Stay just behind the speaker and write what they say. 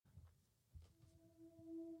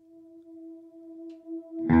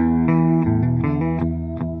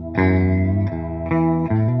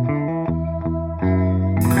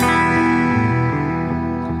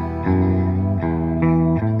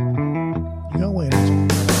go in.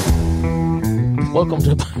 Welcome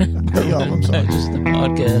to I'm sorry. Just the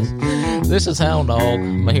podcast. This is Hound Dog.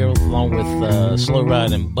 I'm here along with Slow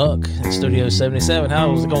Ride and Buck in Studio 77.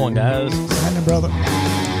 How's it going, guys? Hi, brother.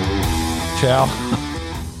 Chow.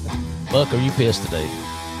 Buck, are you pissed today?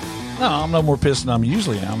 No, I'm no more pissed than I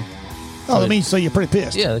usually am. Oh, that means so you're pretty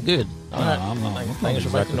pissed. Yeah, good. All right. I'm not. Thanks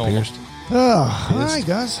for back to exactly normal. pissed. Oh, all right,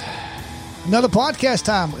 guys. Another podcast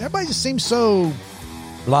time. Everybody just seems so...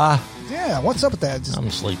 Blah. Yeah, what's up with that? Just, I'm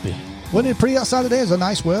sleepy. wasn't it pretty outside today? It was a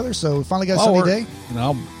nice weather, so we finally got a sunny day. You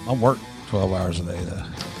know, I work 12 hours a day, though.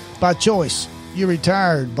 By choice. You're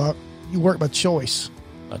retired, Buck. You work by choice.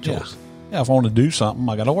 By choice. Yeah, if I want to do something,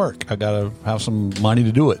 I got to work. I got to have some money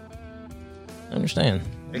to do it. I understand.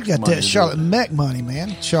 You got that Charlotte Mac money,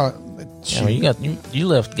 man. Charlotte. Yeah, I mean, you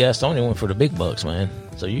left Gastonia and went for the big bucks, man.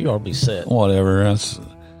 So you ought to be set. Whatever.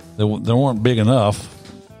 They weren't big enough.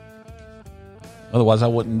 Otherwise, I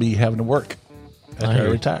wouldn't be having to work after I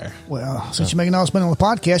retire. Well, since you're making all this money on the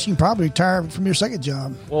podcast, you can probably retire from your second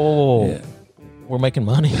job. Whoa. Yeah. We're making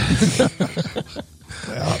money.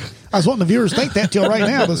 Well, I was wanting the viewers to think that till right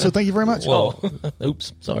now, but so thank you very much. Well,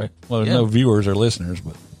 oops, sorry. Well, there's no viewers or listeners,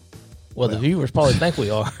 but Well, the viewers probably think we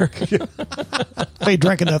are. They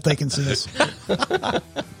drink enough, they can see us.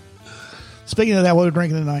 Speaking of that, what we're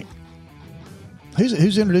drinking tonight?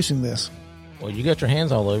 Who's introducing this? Well, you got your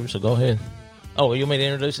hands all over, so go ahead. Oh, you made me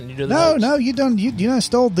introduce and you do the No, notes? no, you done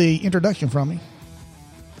stole the introduction from me.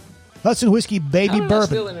 Hudson Whiskey Baby How did I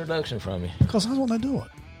steal Bourbon. introduction from you? Because I was wanting to do it.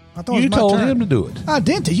 I thought it you was my told turn. him to do it. I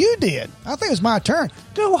didn't. You did. I think it was my turn.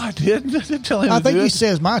 No, I didn't. I didn't tell him I to think do you it.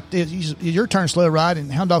 said it's your turn, Slow Ride,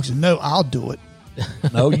 and Hound Dog said, no, I'll do it.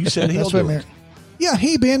 No, you said he'll That's what do I it. meant. Yeah,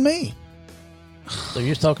 he being me. So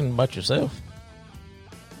you're talking about yourself?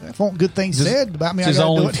 If I want good things Just- said about me, I it's got to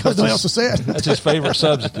only- do it because no one else that's has said. That's his favorite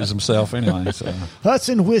subject is himself anyway. So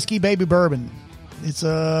Hudson Whiskey Baby Bourbon. It's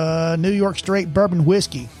a New York straight bourbon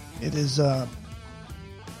whiskey. It is.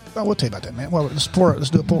 We'll tell you about that, man. Well, let's pour it. Let's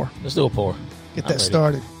do a pour. Let's do a pour. Get I'm that ready.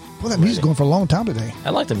 started. Well, that music's going for a long time today. I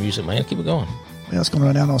like the music, man. Keep it going. Yeah, it's going to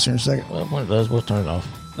run down on us here in a second. Well, when it does, we'll turn it off.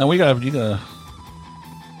 now you got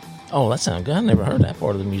Oh, that sounds good. I never heard that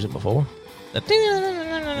part of the music before. That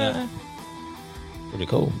Pretty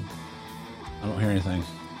cool. I don't hear anything.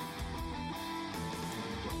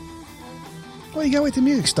 Well, you got to wait till the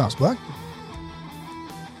music stops, Buck.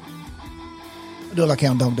 I'll do it like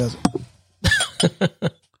Hound Dog does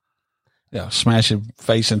it. Yeah, smash your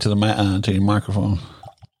face into into your microphone.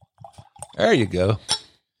 There you go.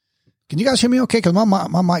 Can you guys hear me okay? Because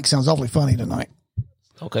my mic sounds awfully funny tonight.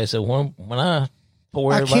 Okay, so when I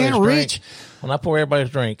pour I everybody's can't drink, reach. when I pour everybody's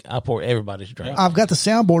drink, I pour everybody's drink. I've got the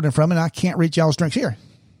soundboard in front of me, and I can't reach y'all's drinks here.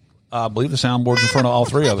 I believe the soundboard's in front of all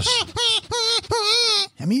three of us.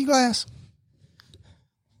 Hand me your glass.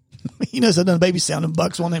 He knows I've done a baby sound and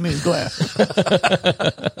Bucks won't hand me his glass.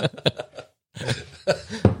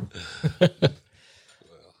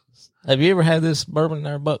 Have you ever had this bourbon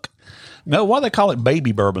there, Buck? No, why they call it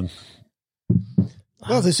baby bourbon?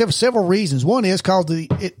 Well, there's several reasons. One is called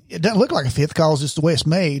it doesn't look like a fifth because it's the way it's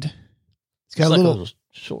made. It's got It's a like little, a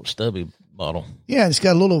short, stubby bottle. yeah, it's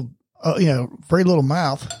got a little, very little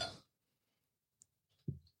mouth.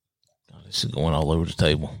 God, this is going all over the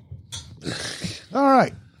table. All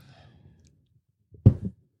right.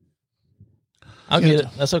 I'll get it.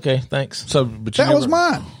 That's okay. Thanks. So, but you That was never-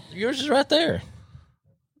 mine. Yours is right there.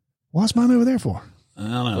 What's mine over there for? I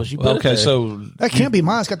don't know. Because you put it Okay, there. so That can't be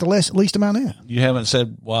mine. It's got the least amount in it. you haven't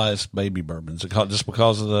said why it's baby bourbon. Is it just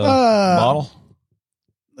because of the bottle?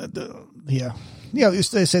 Yeah. Yeah, it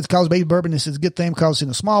says it's called baby bourbon. It's a good thing because it's in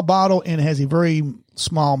a small bottle and it has a very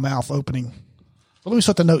small mouth opening. Well, let me see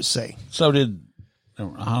what the notes say. So did I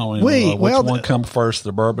don't know which well, one come first,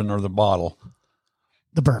 the bourbon or the bottle?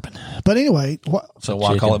 The bourbon. But anyway, So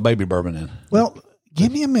why call it baby bourbon then? well,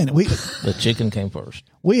 give me a minute. The chicken came first.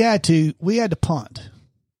 We had to punt.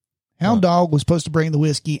 Hound Dog was supposed to bring the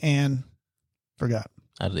whiskey and forgot.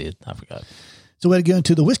 I did. I forgot. So we had to go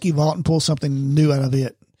into the whiskey vault and pull something new out of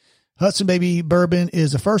it. Hudson Baby Bourbon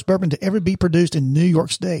is the first bourbon to ever be produced in New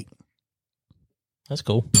York State. That's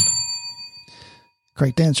cool.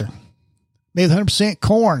 Correct answer. Made with 100%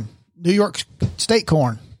 corn. New York State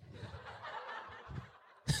corn.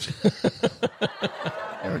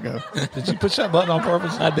 There we go. Did you push that button on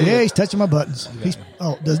purpose? I did. Yeah, he's touching my buttons. Does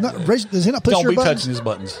he not push Don't your be buttons? touching his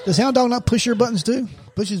buttons. Does Hound Dog not push your buttons too?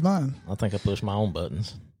 Pushes mine. I think I pushed my own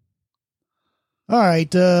buttons. All right.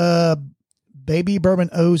 Baby Bourbon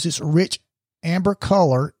owes its rich amber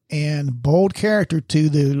color and bold character to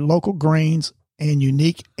the local grains and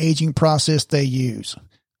unique aging process they use.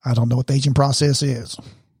 I don't know what the aging process is.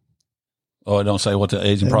 Oh, I don't say what the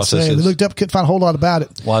aging They process say, is. we looked up, couldn't find a whole lot about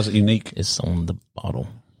it. Why is it unique? It's on the bottle.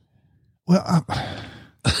 Well,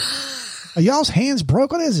 are y'all's hands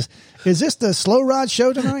broke? What is this? Is this the Slow Ride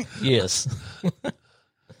show tonight? Yes.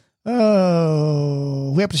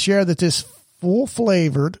 Oh, we have to share that this full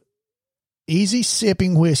flavored, easy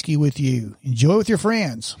sipping whiskey with you. Enjoy with your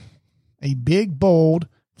friends. A big, bold,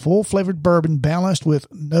 full flavored bourbon balanced with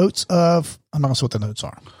notes of, I'm not going to say what the notes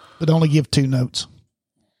are, but only give 2 notes.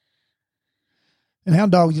 And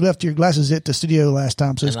Hound Dog, you left your glasses at the studio last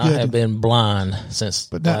time, so it's And good. I have been blind since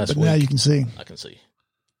but last week. now you can see. I can see.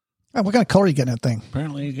 Oh, what kind of color you got in that thing?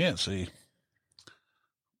 Apparently you can't see.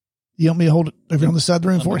 You want me to hold it over on the side of the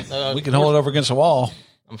room for you? We can hold it over against the wall.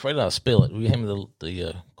 I'm afraid I'll spill it. Will you hand me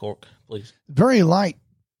the cork, please? Very light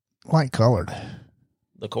colored.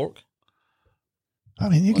 The cork? I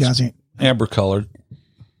mean, you guys ain't. Amber colored.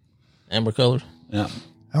 Amber colored? Yeah.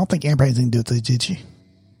 I don't think Amber had anything to do with it, did she?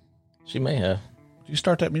 She may have. Did you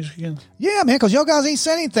start that music again? Yeah, man, because y'all guys ain't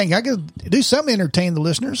said anything. I could do something to entertain the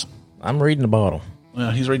listeners. I'm reading the bottle. Well,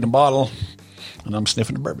 he's reading the bottle, and I'm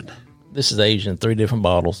sniffing the bourbon. This is aged in 3 different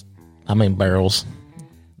bottles. I mean barrels.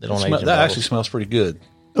 They don't age in That bottles. actually smells pretty good.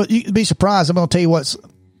 But you'd be surprised. I'm going to tell you what's.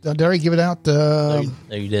 Did I already give it out? No,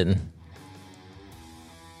 you didn't.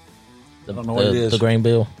 I don't know what it is. The grain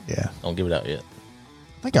bill. Yeah. Don't give it out yet.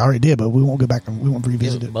 I think I already did, but we won't go back and we won't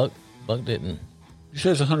revisit it. Buck didn't. You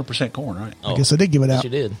said it's 100% corn, right? Oh, I guess I did give it yes, out. you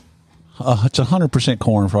did. It's 100%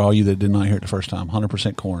 corn for all you that did not hear it the first time.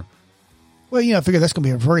 100% corn. Well, I figure that's going to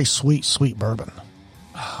be a very sweet, sweet bourbon.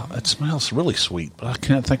 It smells really sweet, but I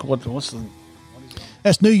can't think what's the...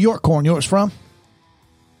 That's New York corn. You know where it's from?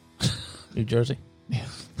 New Jersey.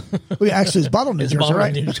 Well, actually, it's bottled in New It's Jersey, bottled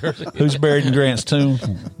right? in New Jersey. Who's buried in Grant's tomb?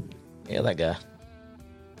 Yeah, that guy.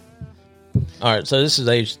 All right, so this is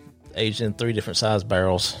aged in 3 different size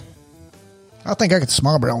barrels. I think I could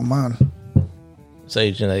small barrel on mine. It's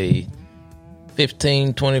aged in a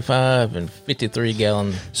 15, 25, and 53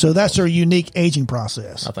 gallon. So that's their unique aging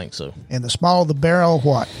process. I think so. And the smaller the barrel,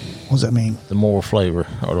 what? What does that mean? The more flavor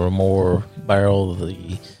or the more barrel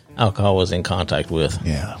the alcohol is in contact with.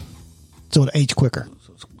 Yeah. So it age quicker.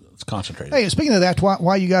 It's concentrated. Hey, speaking of that,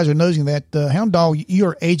 while you guys are nosing that, Hound Dog, you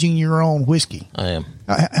are aging your own whiskey. I am.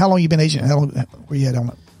 How long you been aging? How long were you at on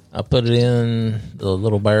it? I put it in the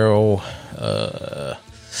little barrel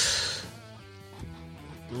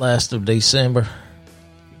last of December,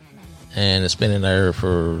 and it's been in there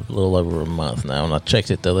for a little over a month now. And I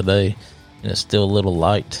checked it the other day, and it's still a little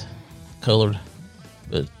light colored,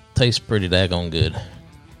 but tastes pretty daggone good.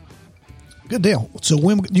 Good deal. So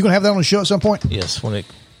when you gonna have that on the show at some point? Yes, when it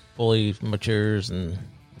fully matures and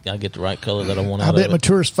I get the right color that I want I out bet of it.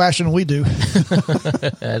 matures faster than we do.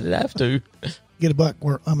 I did have to. Get a buck.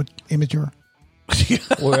 We're immature.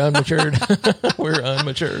 We're unmatured. We're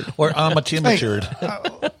unmatured. Or immature.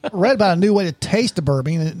 Read about a new way to taste the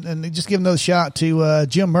bourbon, and just give another shout out to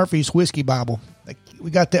Jim Murphy's Whiskey Bible. We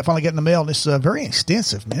got that finally got in the mail, and it's very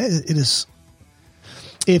extensive, man. It is.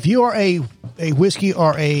 If you are a whiskey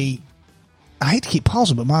or I hate to keep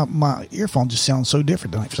pausing, but my earphone just sounds so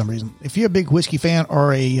different tonight for some reason. If you're a big whiskey fan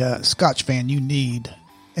or a Scotch fan, you need,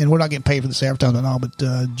 and we're not getting paid for this advertising at all, but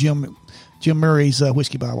Jim Murray's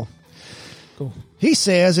Whiskey Bible. Cool. He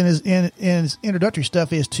says in his introductory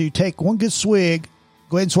stuff is to take one good swig,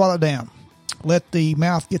 go ahead and swallow it down. Let the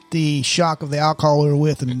mouth get the shock of the alcohol we're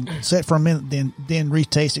with and set for a minute, then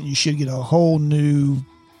retaste it. You should get a whole new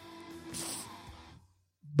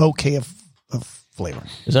bouquet of flavor.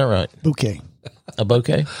 Is that right? Bouquet. A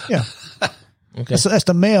bouquet? Yeah. Okay. That's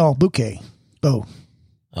the male bouquet. Bow.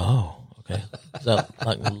 Oh, okay. Is that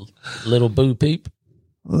like little boo peep?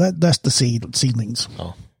 Well, that's the seedlings.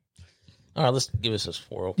 Oh. All right, let's give us a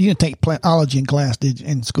swirl. You didn't take plantology in class, did you,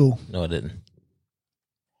 in school? No, I didn't.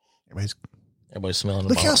 Everybody's smelling the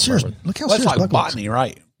Look how serious. bourbon. Look how Well, it's serious like Buck looks. botany,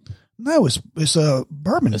 right? No, it's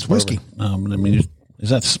bourbon. It's whiskey. I mean, is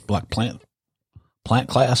that like plant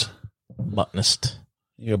class? Botanist.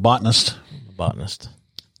 You're a botanist. Botanist.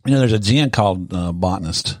 You know, there's a gin called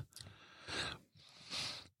botanist.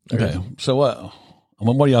 Okay, so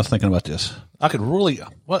what are y'all thinking about this? I could really.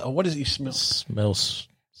 What does he smell? Smells.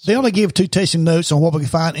 They only give 2 tasting notes on what we can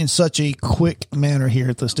find in such a quick manner here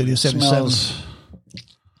at the Studio 77.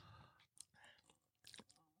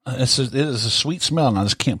 It is a sweet smell, and I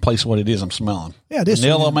just can't place what it is I'm smelling. Yeah, this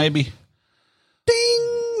Vanilla, one. maybe.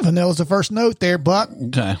 Ding! Vanilla's the first note there, Buck.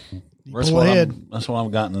 Okay, Go ahead. That's what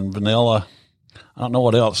I've gotten. Vanilla. I don't know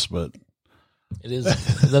what else, but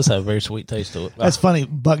It does have a very sweet taste to it. That's funny.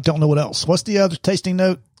 Buck don't know what else. What's the other tasting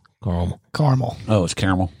note? Caramel. Caramel. oh, it's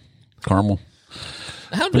caramel. Caramel.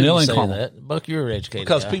 How do Vanilla you and say caramel. that? Buck, you're an educated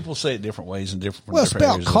Because guy. people say it different ways and different. Well, different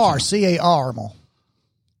spelled areas of car, town. C-A-R.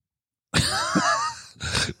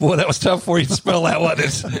 Boy, that was tough for you to spell that,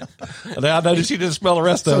 wasn't it? And I noticed you didn't spell the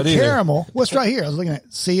rest So of it either. caramel, what's right here? I was looking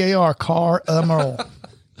at C-A-R, caramel.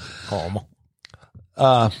 Caramel.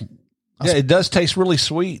 Yeah, it does taste really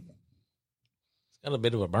sweet. It's got a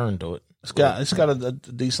bit of a burn to it. It's got a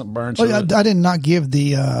decent burn to Oh, yeah, it. I did not give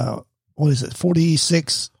the,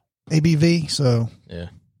 46 ABV, so Yeah.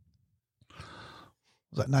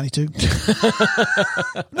 was that 92?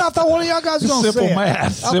 No, I thought one of y'all guys was going to Simple say math.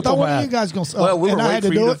 it. I Simple thought one math. of you guys was going to say Well, we were and I had waiting to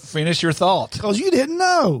for do you it to finish your thought. because you didn't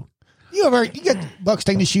know. You get Buck's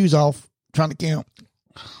taking his shoes off, trying to count.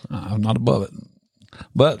 I'm not above it.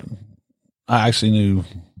 But I actually knew.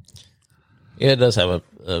 Yeah, it does have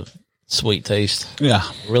a sweet taste. Yeah.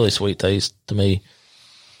 Really sweet taste to me.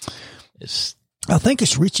 It's I think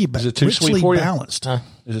it's richly it too sweet for you? balanced.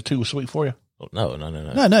 Is it too sweet for you? no.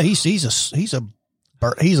 No, he's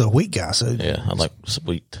a wheat guy. So Yeah, I like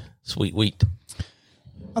sweet wheat.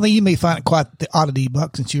 I think you may find it quite the oddity,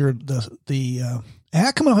 Buck, since you're the.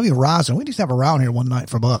 How come I don't have a rising? We just have a round here one night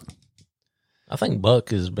for Buck. I think Buck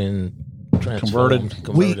has been converted.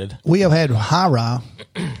 We have had high rye,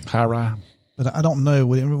 High rye. but I don't know.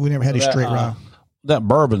 We never had a straight rye. That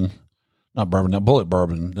bourbon, not bourbon, that bullet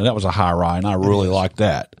bourbon, that was a high rye, and I really liked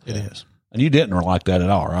that. It is. And you didn't like that at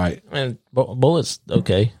all, right? And Bullet's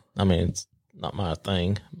okay. I mean, it's not my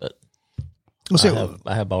thing, but Let's see.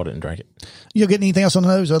 I have bought it and drank it. You get anything else on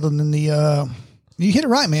those other than the? You hit it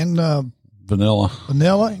right, man. Vanilla,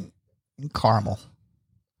 Vanilla and caramel.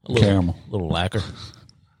 caramel. Little lacquer.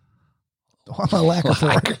 What's a lacquer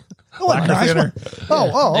for? Oh, a Lacquer nice thinner. one.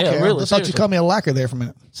 Oh, okay. Yeah, really, I thought you seriously. called me a lacquer there for a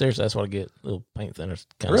minute. Seriously, that's what I get. Little paint thinner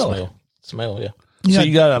kind Really? of smell. Yeah. You So know,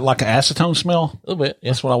 you got like an acetone smell? A little bit.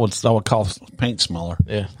 Yeah. That's what I would call paint smeller.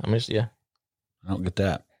 Yeah. I mean, yeah. I don't get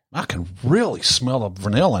that. I can really smell the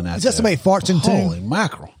vanilla in that. is that somebody that farts in Holy tune?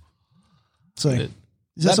 mackerel. So, It-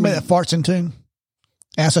 is that somebody that farts in tune?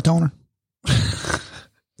 Acetoner?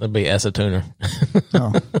 That'd be acetoner.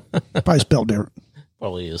 Oh, probably spelled different.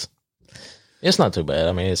 Probably is. It's not too bad.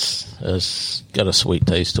 I mean, it's got a sweet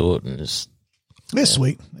taste to it, and it's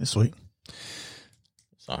Sweet. It's sweet.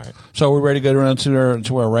 all right. So we're ready to go around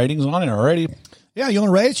to our ratings on it already? Yeah, you want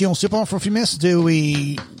to rate it? You want to sip on it for a few minutes? Do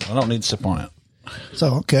we? I don't need to sip on it.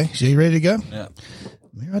 So, okay. So, you ready to go? Yeah.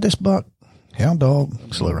 Let me ride this Buck. Hound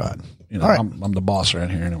dog. Slow ride. You know, All right. I'm the boss around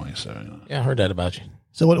here anyway, so you know. Yeah, I heard that about you.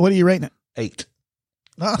 So, what are you rating it? 8.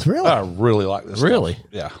 Oh, really? I really like this. Really? Stuff.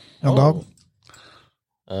 Yeah. Hound dog?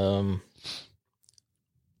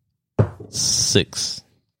 6.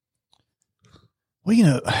 Well, you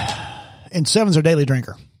know, and 7's our daily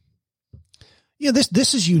drinker. Yeah,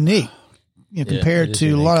 this is unique, Yeah, compared it is to a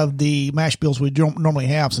unique. lot of the mash bills we don't normally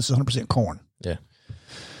have since it's 100% corn. Yeah.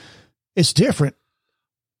 It's different.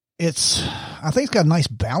 I think it's got a nice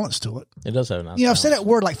balance to it. It does have a nice I've said balance. that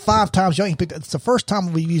word like 5 times. Y'all ain't picked it. It's the first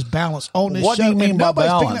time we've used balance on this What do show. you mean and by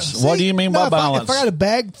nobody's picking balance? up- What do you mean by balance? If I got a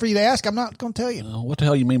bag for you to ask, I'm not going to tell you. What the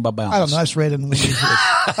hell you mean by balance? I don't know. I just read it in reviews.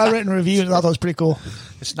 I read it in reviews and I thought it was pretty cool.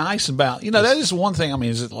 It's nice about, that is one thing. I mean,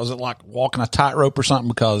 was it like walking a tightrope or something?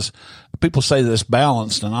 Because people say that it's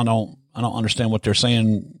balanced, and I don't understand what they're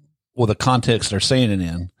saying or the context they're saying it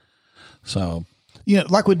in. So,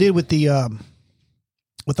 Like we did with the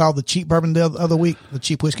with all the cheap bourbon the other week, the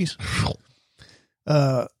cheap whiskeys.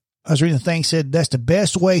 I was reading the thing said that's the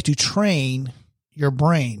best way to train your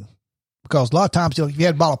brain, because a lot of times if you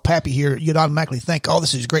had a bottle of Pappy here, you'd automatically think, "Oh,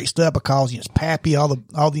 this is great stuff," because it's Pappy, all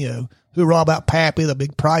the hoorah about Pappy, the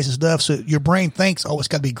big price and stuff. So your brain thinks, "Oh, it's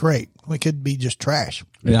got to be great." Well, it could be just trash.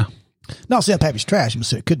 yeah. Not saying Pappy's trash,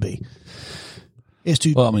 but it could be. Is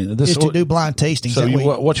to this to do blind tastings. So, that way.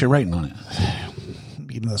 what's your rating on it?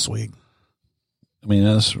 Give another swig. I mean,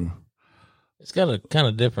 It's got a kind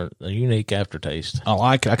of different, a unique aftertaste.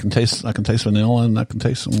 I can taste vanilla, and I can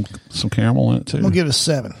taste some caramel in it too. I'm gonna give it a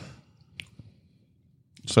 7.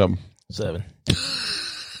 So 7.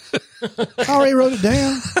 I already wrote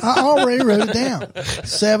it down.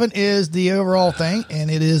 7 is the overall thing, and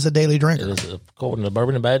it is a daily drinker. It is, according to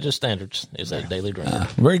Bourbon and Badges standards, it's a daily drinker.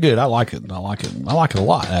 very good. I like it. I like it a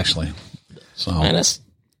lot, actually. So, Man, that's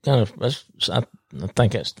kind of, I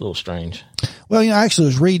think that's a little strange. Well, I actually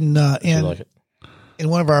was reading You like it? in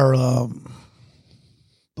one of our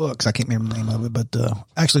books. I can't remember the name of it, but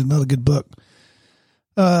actually another good book.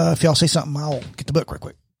 If y'all say something, I'll get the book real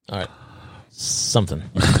quick. All right. Something.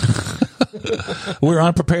 we're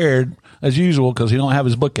unprepared as usual because he don't have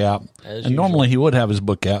his book out. As and usual. normally he would have his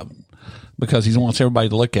book out because he wants everybody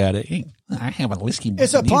to look at it. I have a whiskey book.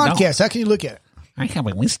 It's a and you don't. podcast. How can you look at it? I have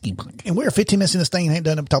a whiskey book. And we're 15 minutes in this thing and ain't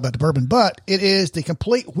done to talk about the bourbon, but it is the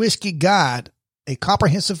Complete Whiskey Guide, a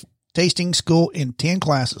comprehensive tasting school in 10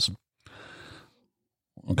 classes.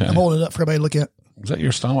 Okay. I'm holding it up for everybody to look at. Was that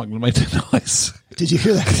your stomach that made that noise? Did you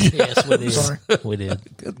hear that? Yes, we did. Sorry. We did.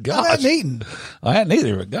 Good I gosh. hadn't eaten. I hadn't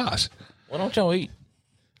either, but gosh. Why don't y'all eat?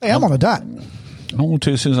 Hey, I'm on a diet. I'm going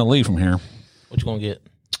to as soon as I leave from here. What you gonna get?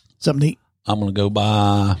 Something to eat. I'm going to go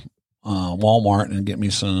by Walmart and get me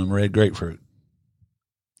some red grapefruit.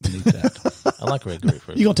 And eat that. I like red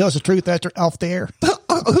grapefruit. You going to tell us the truth after off the air?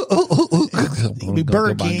 I'm going to Burger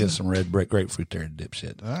go by and King. get some red grapefruit there,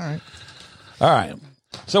 dipshit. All right. All right.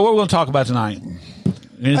 So what we're going to talk about tonight?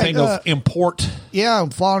 Anything Hey, of import? Yeah, I'm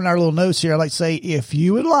following our little notes here. I'd like to say, if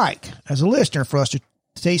you would like, as a listener, for us to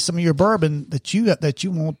taste some of your bourbon that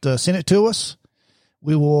you want, send it to us.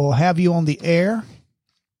 We will have you on the air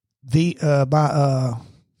by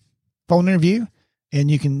phone interview,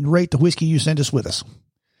 and you can rate the whiskey you send us with us.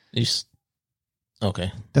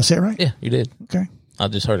 Okay. That's it, right? Yeah, you did. Okay. I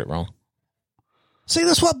just heard it wrong. See,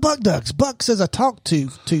 that's what Buck does. Buck says I talk too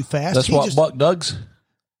fast. That's what Buck Doug's?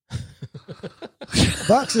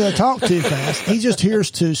 Buck says I talk too fast. He just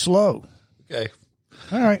hears too slow. Okay.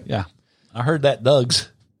 All right. Yeah. I heard that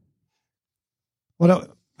Doug's. Well,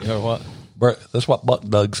 You heard what? That's what Buck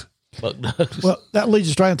Doug's. Buck Doug's. well, that leads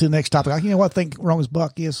us right into the next topic. You know what I think wrong as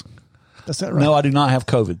Buck is? That's that right? No, I do not have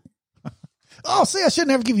COVID. Oh, see, I should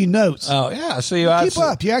never give you notes. Oh, yeah. See, Keep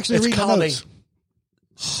up. You actually read the notes.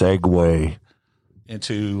 Segue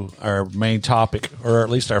into our main topic, or at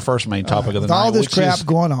least our first main topic of the With night. all this which crap is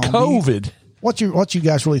going on, COVID. What's you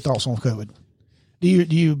guys really thoughts on COVID? Do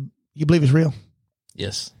you believe it's real?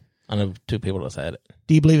 Yes. I know 2 people that's had it.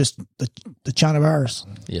 Do you believe it's the China virus?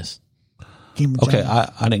 Yes. Came from Okay,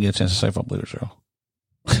 China? I didn't get a chance to say if I believe it's real.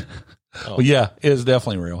 Oh. Well, yeah, it is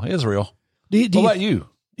definitely real. It is real. Do What about you?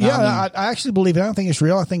 Yeah, I actually believe it. I don't think it's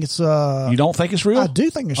real. I think it's You don't think it's real? I do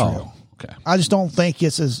think it's real. Okay. I just don't think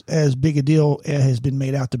it's as big a deal as has been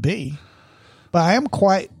made out to be. But I am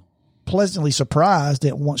quite pleasantly surprised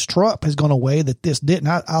that once Trump has gone away, that this didn't.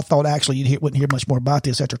 I thought actually wouldn't hear much more about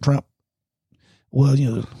this after Trump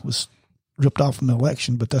was ripped off from the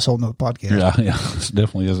election, but that's a whole nother podcast. Yeah, this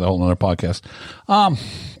definitely is a whole nother podcast. I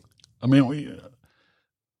mean,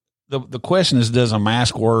 the question is, does a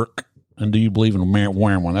mask work, and do you believe in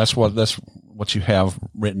wearing one? That's what you have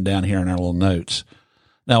written down here in our little notes.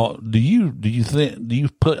 Now, do you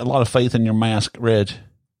put a lot of faith in your mask, Reg?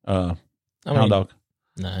 Hound Dog?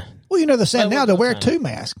 No. Well, they're saying now to wear China. 2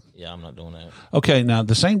 masks. Yeah, I'm not doing that. Okay, now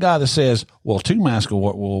the same guy that says, well, 2 masks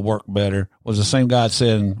will work better was the same guy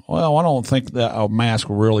saying, well, I don't think that a mask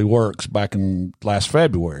really works back in last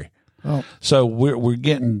February. Oh. So we're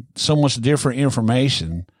getting so much different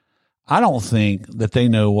information. I don't think that they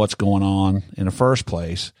know what's going on in the first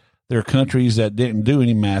place. There are countries that didn't do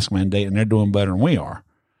any mask mandate, and they're doing better than we are.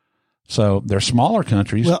 So they're smaller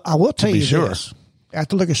countries. Well, I will tell you sure. this. At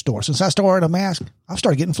the liquor store, since I started wearing a mask, I've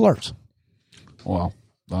started getting flirts. Well,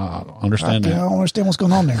 I understand I that. don't understand what's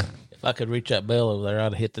going on there. If I could reach that bell over there,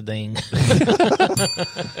 I'd have hit the ding.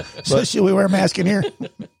 So should we wear a mask in here?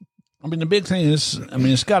 I mean, the big thing is,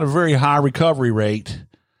 it's got a very high recovery rate.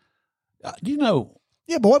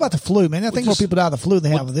 Yeah, but what about the flu, man? I think more people die of the flu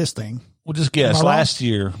than they have of this thing. We'll just guess. Am I wrong? Last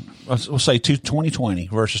year, we'll say 2020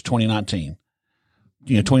 versus 2019.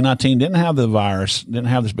 2019 didn't have the virus, didn't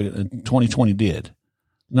have this big. 2020 did.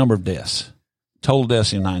 Number of deaths, total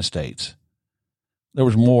deaths in the United States. There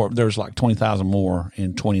was like 20,000 more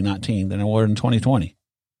in 2019 than there were in 2020.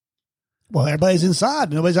 Well, everybody's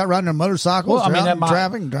inside. Nobody's out riding their motorcycles. Well, I mean,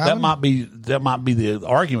 driving. that might be the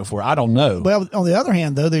argument for it. I don't know. Well, on the other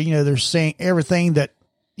hand, though, they're saying everything that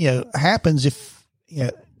happens if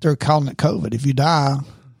they're calling it COVID. If you die,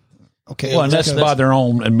 okay. Well, and that's by their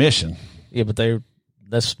own admission. Yeah, but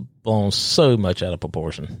that's blown so much out of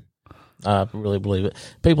proportion. I really believe it.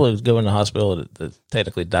 People who go in the hospital that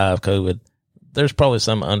technically die of COVID, there's probably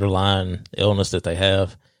some underlying illness that they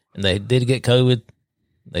have, and they did get COVID.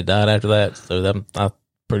 They died after that. So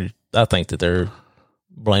I think that they're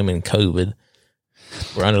blaming COVID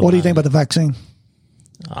for underlying. What do you think about the vaccine?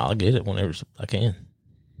 I'll get it whenever I can.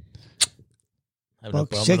 Have no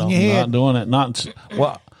problem shaking at all. your head. Not doing it.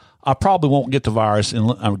 Well, I probably won't get the virus. I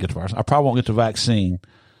probably won't get the vaccine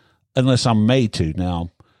unless I'm made to.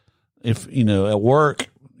 Now, if at work,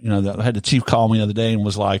 I had the chief call me the other day and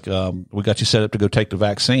was like, "We got you set up to go take the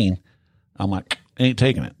vaccine." I'm like, "I ain't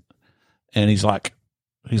taking it," and he's like,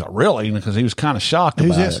 "Really?" Because he was kind of shocked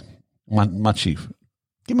Who's about this? it. My chief,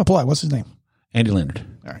 Give him a play. What's his name? Andy Leonard.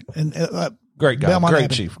 All right. And Great guy, Belmont great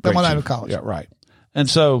Avenue- chief, great Belmont chief. Avenue College. Yeah, right. And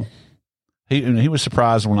so he was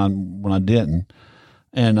surprised when I didn't.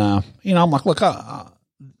 And, I'm like, look,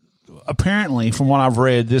 apparently from what I've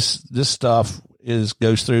read, this stuff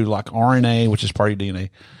goes through like RNA, which is part of your DNA.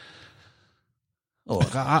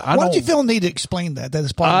 Look, I Why don't you feel the need to explain that? That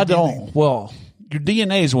is part of your DNA. Well, your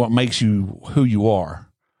DNA is what makes you who you are.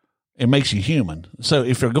 It makes you human. So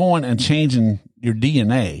if you're going and changing your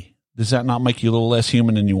DNA, does that not make you a little less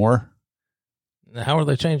human than you were? How are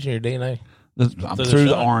they changing your DNA? Through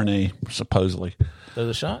the RNA, supposedly. Through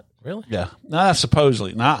the shot? Really? Yeah. No,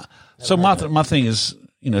 supposedly. Not. So my thing is,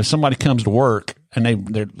 somebody comes to work and they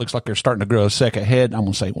looks like they're starting to grow a second head. I'm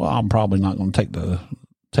going to say, well, I'm probably not going to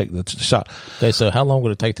take the shot. Okay, so how long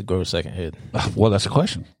would it take to grow a second head? Well, that's a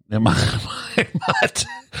question. It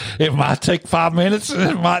might take 5 minutes,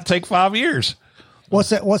 and it might take 5 years. What's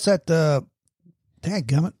that?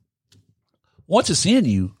 Dadgummit. Once it's in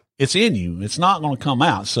you, it's in you. It's not going to come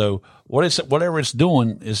out. So whatever it's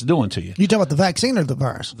doing is doing to you. You talking about the vaccine or the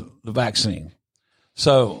virus? The vaccine.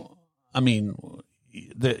 So, I mean,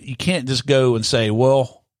 you can't just go and say,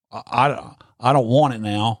 well, I don't want it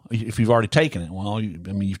now if you've already taken it. Well,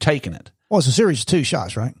 you've taken it. Well, it's a series of 2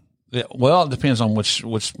 shots, right? Yeah, well, it depends on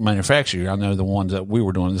which manufacturer. I know the ones that we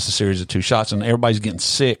were doing, this is a series of 2 shots, and everybody's getting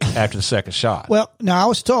sick after the second shot. Well, now I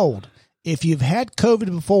was told if you've had COVID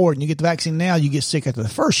before and you get the vaccine now, you get sick after the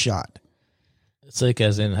first shot. Sick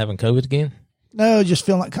as in having COVID again? No, just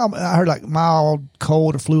feeling like, I heard like mild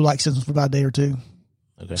cold or flu-like symptoms for about a day or 2.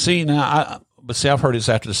 Okay. See, now, I've heard it's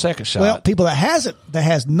after the second shot. Well, people that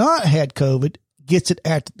has not had COVID gets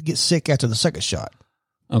sick after the second shot.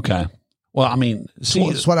 Okay. Well, I mean, see,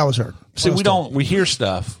 that's what I was heard. See, we hear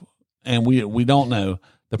stuff and we don't know.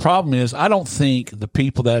 The problem is, I don't think the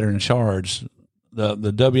people that are in charge, the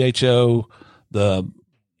WHO,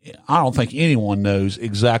 I don't think anyone knows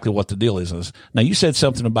exactly what the deal is. Now, you said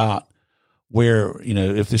something about where,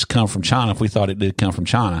 if this come from China, if we thought it did come from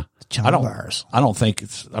China, virus. I don't think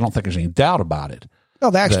there's any doubt about it.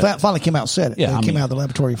 No, they actually finally came out and said it. Yeah, they came out of the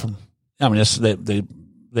laboratory from. I mean,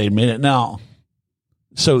 they admit it now.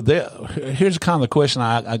 So here's kind of the question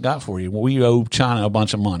I got for you. We owe China a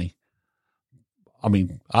bunch of money. I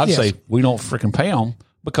mean, I'd say we don't freaking pay them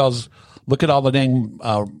because look at all the dang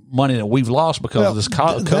money that we've lost because of this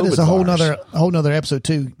COVID That is a whole virus. nother episode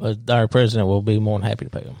too. But our president will be more than happy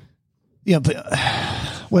to pay them. Yeah, but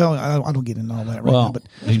I don't get into all that right now. But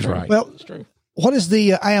he's right. Well, it's true. What is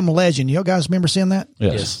the I Am Legend? You guys remember seeing that?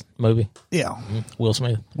 Yes. Movie. Yeah. Mm-hmm. Will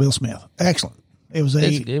Smith. Excellent. It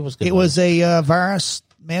was a virus,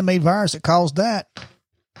 man-made virus that caused that.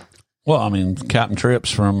 Well, I mean, Captain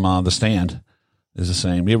Trips from The Stand is the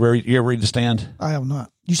same. You ever read The Stand? I have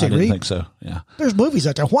not. You say I didn't read? think so. Yeah. There's movies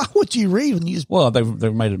out there. Why would you read when you just... Well,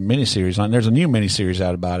 they've made a miniseries on. There's a new miniseries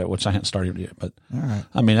out about it, which I haven't started yet. But all right.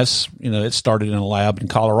 I mean, that's it started in a lab in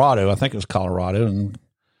Colorado. I think it was Colorado, and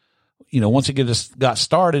once it got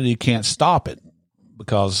started, you can't stop it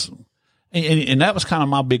because, and that was kind of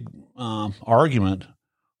my big argument.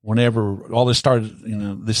 Whenever all this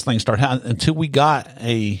started, this thing started happening, until we got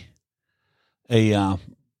a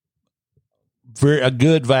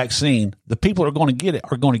good vaccine, the people are going to get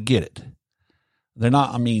it. They're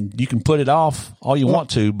not. I mean, you can put it off all you want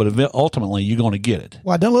to, but ultimately you're going to get it.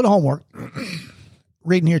 Well, I done a little homework.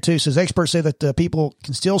 Reading here too says experts say that people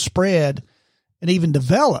can still spread and even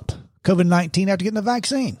develop COVID-19 after getting the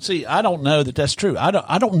vaccine. See, I don't know that that's true. I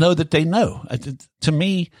don't know that they know. To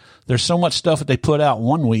me, there's so much stuff that they put out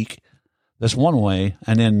one week that's one way,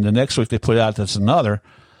 and then the next week they put out that's another.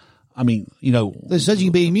 I mean, it says you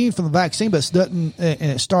can be immune from the vaccine, but it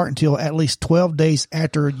doesn't start until at least 12 days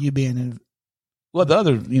after you've been. Well, the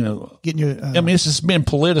other, getting your. I mean, it's just been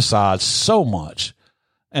politicized so much,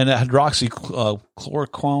 and that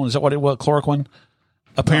hydroxychloroquine, is that what it was? Chloroquine.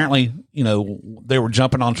 Apparently, they were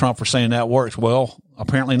jumping on Trump for saying that works. Well,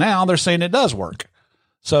 apparently now they're saying it does work.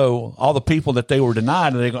 So all the people that they were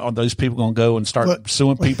denied, are those people going to go and start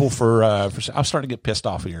suing people for I'm starting to get pissed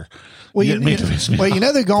off here. Well, they're going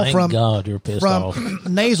Thank from God you're pissed off.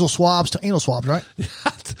 Nasal swabs to anal swabs, right?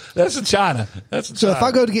 That's in China. So if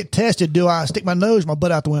I go to get tested, do I stick my nose, my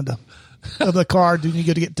butt out the window of the car? Do you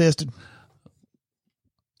go to get tested?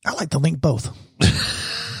 I like to link both.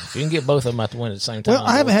 You can get both of them out the window at the same time. Well,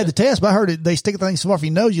 I haven't had the test, but I heard they stick the thing so far off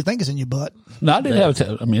your nose, you think it's in your butt. No, I didn't have a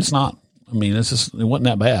test. I mean, it's not. I mean, it wasn't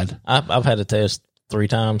that bad. I've had a test 3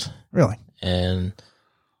 times. Really? And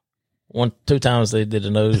 2 times they did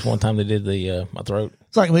the nose. One time they did my throat.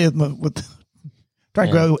 It's like with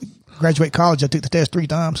trying to graduate college, I took the test 3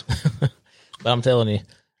 times. But I'm telling you,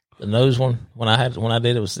 the nose one, when I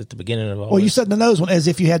did it was at the beginning of all. Well, you said the nose one as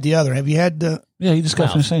if you had the other. Have you had Yeah, you just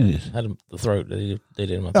got finished saying this. I had the throat. They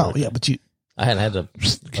did in my throat. Oh, yeah, but I hadn't had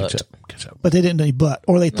to Catch up. But they didn't know your butt,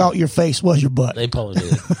 or they thought your face was your butt. They probably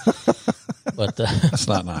did. But That's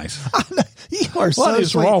not nice. I know. You are so What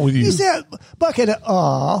is sweet. wrong with you? He said,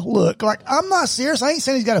 Buckhead, look, like, I'm not serious. I ain't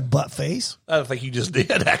saying he's got a butt face. I don't think you just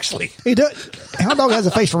did, actually. He does. Hound Dog has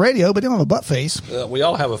a face for radio, but he don't have a butt face. We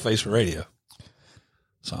all have a face for radio.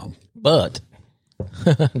 So, but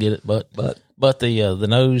get it? But the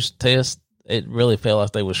nose test, it really felt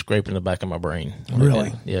like they were scraping the back of my brain.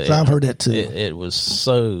 Really? Yeah. So I've heard that too. It was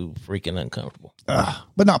so freaking uncomfortable.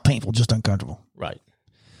 But not painful, just uncomfortable. Right.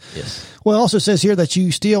 Yes. Well, it also says here that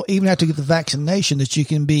you still, even after you get the vaccination, that you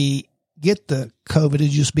can get the COVID and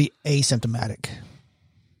just be asymptomatic.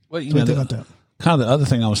 well, you What do know, you think about that? kind of the other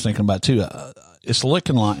thing I was thinking about too, it's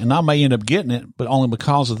looking like, and I may end up getting it, but only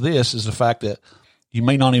because of this, is the fact that you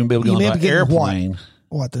may not even be able to You go may on be an getting airplane.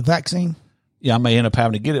 What, the vaccine? Yeah, I may end up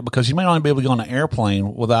having to get it because you may not even be able to go on an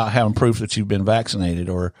airplane without having proof that you've been vaccinated,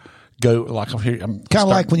 or go like I'm here. Kind of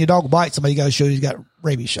like when your dog bites somebody, you got to show he's got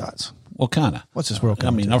rabies shots. Well, kind of. What's this world I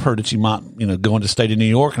coming mean, to? I've heard that you might, go into the state of New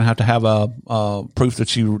York and have to have a proof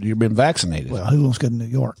that you've been vaccinated. Well, who wants to go to New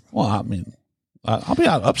York? Well, I mean, I'll be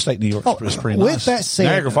out upstate New York. It's pretty with nice. that said-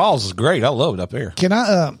 Niagara Falls is great. I love it up there. Can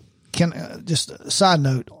I, just a side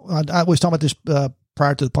note, I was talking about this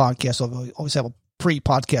prior to the podcast, so I always have a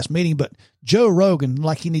pre-podcast meeting, but Joe Rogan,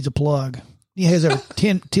 like he needs a plug. He has over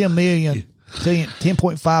 10 million,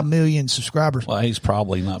 10.5 million subscribers. Well, he's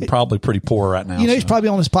probably pretty poor right now. He's probably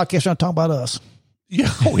on this podcast trying to talk about us.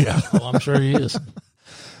 yeah, oh yeah. Well, I'm sure he is.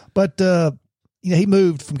 But, he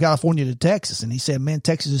moved from California to Texas, and he said, man,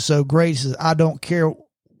 Texas is so great. He says, I don't care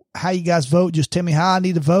how you guys vote. Just tell me how I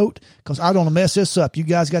need to vote, because I don't want to mess this up. You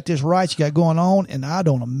guys got this right. You got going on, and I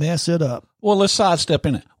don't want to mess it up. Well, let's sidestep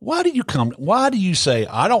in it. Why do you say,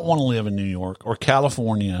 I don't want to live in New York or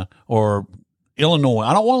California or Illinois?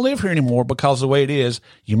 I don't want to live here anymore because the way it is,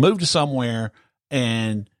 you move to somewhere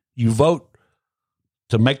and you vote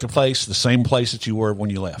to make the place the same place that you were when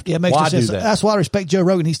you left. Yeah, it makes why no sense. do that? That's why I respect Joe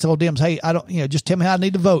Rogan. He's told them, hey, I don't, just tell me how I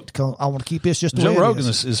need to vote, because I want to keep this just the way Joe it Rogan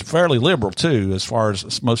is. is fairly liberal too, as far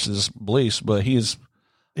as most of his beliefs, but I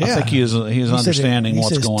think he is understanding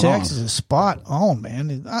what's going Texas on. is spot on,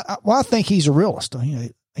 man. I think he's a realist.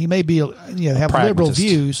 He may be, have liberal pragmatist.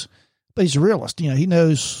 views, but he's a realist. He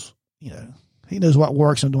knows, he knows what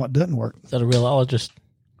works and what doesn't work. Is that a realologist?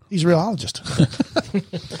 He's a realologist.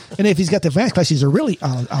 And if he's got the advanced class, he's a really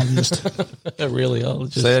ologist. A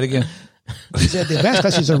realologist. Say it again. He said the advanced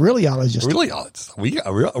class, he's a really ologist. Really? We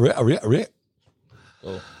got real.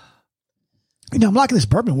 Oh, I'm liking this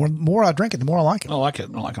bourbon. The more I drink it, the more I like it. I like it.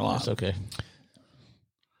 I like it a lot. that's okay.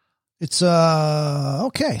 It's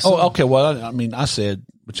okay. So, Okay. Well, I said,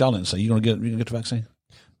 but y'all didn't say you gonna get the vaccine.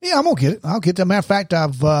 yeah, I'm gonna get it. I'll get it. Matter of fact,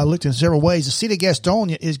 I've looked in several ways. The city of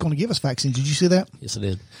Gastonia is going to give us vaccines. Did you see that? Yes, I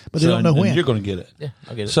did. But they don't know and when. you're going to get it. Yeah,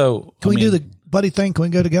 I'll get it. So Can we do the buddy thing? Can we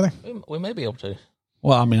go together? We may be able to.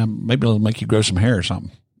 Well, maybe it'll make you grow some hair or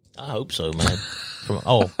something. I hope so, man.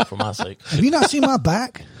 For my sake. Have you not seen my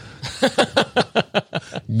back?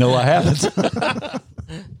 No, I haven't.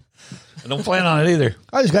 I don't plan on it either.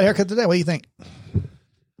 I just got a haircut today. What do you think?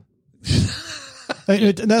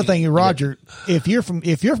 Another thing, Roger, if you're from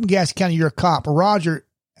Gaston County, you're a cop. Roger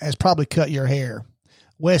has probably cut your hair.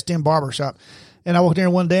 West End Barbershop. And I walked in there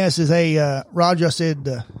one day and says, hey, Roger, I said,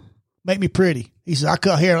 make me pretty. He says, I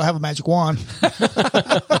cut hair. I don't have a magic wand.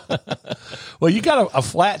 Well, you got a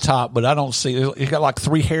flat top, but I don't see. You got like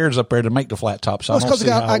 3 hairs up there to make the flat top. So Well, I it's don't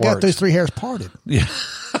because see how I it got works. those 3 hairs parted. Yeah,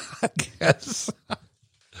 I guess.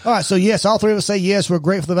 All right. So, yes, all 3 of us say yes. We're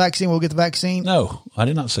great for the vaccine. We'll get the vaccine. No, I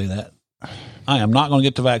did not say that. I am not going to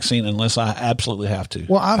get the vaccine unless I absolutely have to.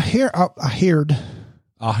 Well, I've heard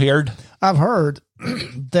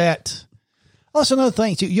that. Oh, that's another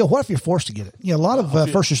thing too. What if you're forced to get it? A lot of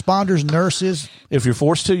first responders, nurses. If you're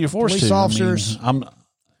forced to, you're forced Police to. officers.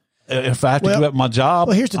 If I have to give up my job,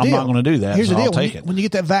 Well, here's the I'm deal. not going to do that. Here's so the deal. I'll take it. When you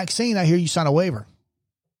get that vaccine, I hear you sign a waiver.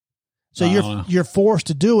 So I don't know. you're forced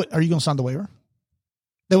to do it. Are you going to sign the waiver?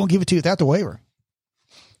 They won't give it to you without the waiver.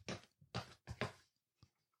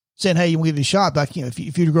 Saying, hey, you want to give it a shot, but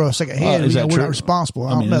if you grow a second head, is that we're true? not responsible.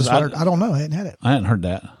 I mean, I don't know. I hadn't had it. I hadn't heard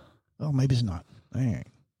that. Oh, maybe it's not. Dang.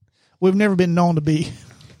 We've never been known to be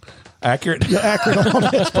Accurate. accurate on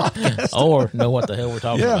this podcast. Or know what the hell we're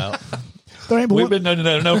talking about. There ain't but We've one- been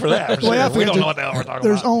known for that. For Well, I sure. We figured don't know what the hell we're talking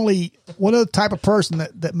There's about. only one other type of person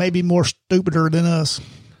that may be more stupider than us.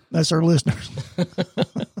 That's our listeners.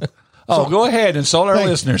 Go ahead and insult our Thanks.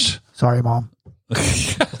 listeners. Sorry, Mom.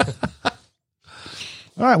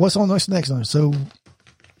 All right, what's on the next one? So,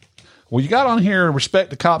 Well, you got on here respect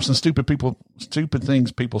the cops and stupid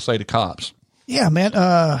things people say to cops. yeah, man.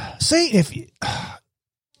 See, if you,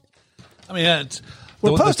 I mean, it's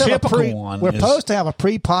We're supposed to have one. Supposed to have a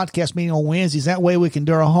pre-podcast meeting on Wednesdays. That way we can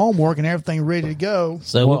do our homework and everything ready to go.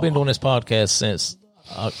 So we've been doing this podcast since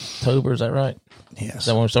October. Is that right? Yes.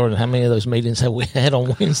 So when we started, how many of those meetings have we had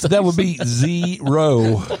on Wednesday? That would be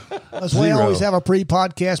 0. That's why we always have a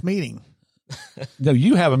pre-podcast meeting. No,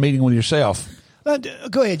 you have a meeting with yourself.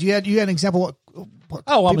 Go ahead. You had an example.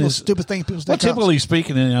 Stupid thing people say. Well, typically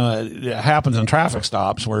speaking, it happens in traffic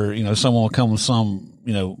stops where someone will come with some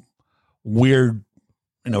weird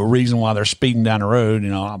reason why they're speeding down the road.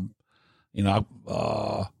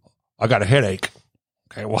 I got a headache.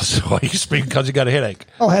 Okay, well, so he's speeding because he got a headache.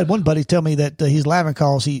 Oh, I had one buddy tell me that he's laughing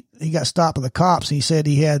because he got stopped by the cops. And he said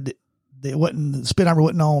the speed number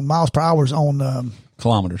wasn't on miles per hour, was on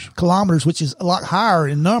kilometers, which is a lot higher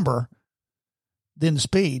in number than the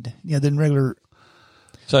speed, than regular.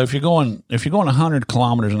 So if you're going 100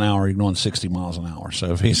 kilometers an hour, you're going 60 miles an hour.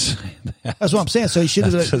 So if he's that's what I'm saying. So he should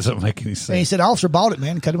have. Doesn't make any sense. And he said, "Officer bought it,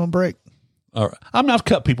 man. Cut him a break." All right. I mean, I've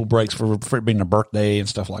cut people breaks for it being a birthday and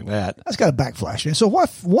stuff like that. That's got a backflash. Man. So what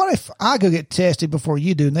if I go get tested before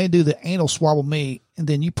you do, and they do the anal swab of me, and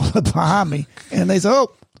then you pull up behind me, and they say,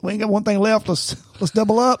 "Oh, we ain't got one thing left. Let's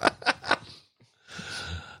double up."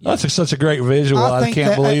 That's such a great visual. I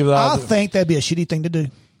can't believe that. I think that'd be a shitty thing to do.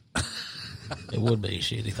 It would be a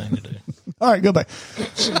shitty thing to do. All right, go back.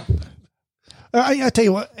 I tell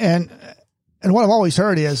you what, and what I've always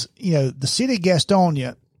heard is, the city of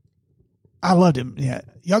Gastonia. I loved him. Yeah,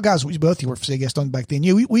 y'all guys, both you worked for city of Gastonia back then.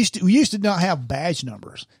 We used to not have badge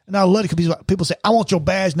numbers, and I loved it because people say, "I want your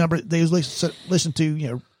badge number." They was listen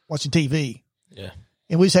to watching TV. Yeah.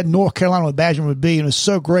 And we just had North Carolina what badge number would be, and it was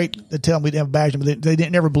so great to tell them we didn't have a badge number. They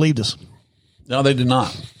never believed us. No, they did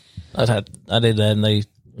not. I did that, and they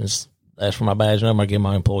asked for my badge number. I give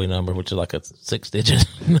my employee number, which is like a 6-digit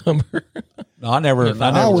number. No,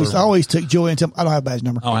 I always took joy in them. I don't have a badge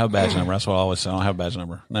number. I don't have a badge number. That's what I always say. I don't have a badge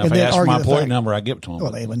number. Now, if they ask for my employee number, I give it to them.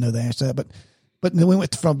 Well, they wouldn't know the answer to that, but then we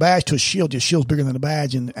went from a badge to a shield. Your shield's bigger than a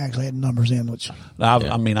badge, and actually had numbers in. Which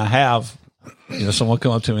I mean, I have. Someone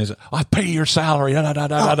come up to me and say, "I pay your salary."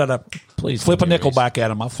 Please flip a nickel back at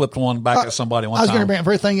him. I flipped one back at somebody one time. I was going to bring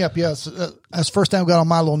everything up. Yes, that's the first time I got on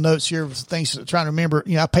my little notes here. Was things trying to remember.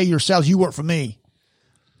 I pay your salary. You work for me.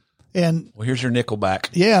 And here's your nickel back.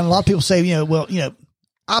 Yeah, and a lot of people say,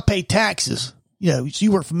 I pay taxes. So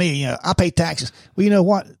you work for me. I pay taxes. Well, you know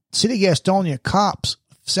what? City of Gastonia cops'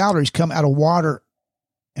 salaries come out of water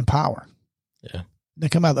and power. Yeah, they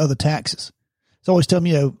come out of other taxes. It's always tell me,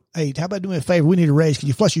 hey, how about doing me a favor? We need a raise. Can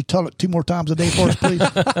you flush your toilet 2 more times a day for us, please?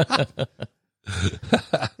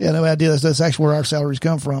 Yeah, no idea. That's actually where our salaries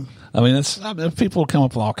come from. I mean, people come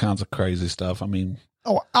up with all kinds of crazy stuff. I mean,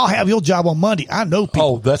 I'll have your job on Monday. I know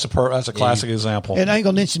people. Oh, that's a classic example. And I ain't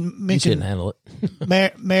gonna mention couldn't handle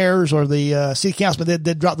it. mayors or the city council.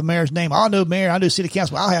 They drop the mayor's name. I know mayor. I know city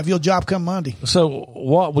council. I'll have your job come Monday. So,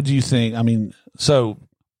 what would you think? I mean,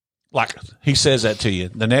 like he says that to you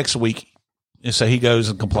the next week. And so he goes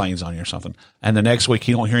and complains on you or something. And the next week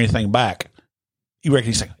he don't hear anything back. You reckon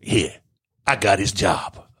he's saying, "Yeah, I got his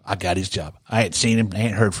job. I ain't seen him. I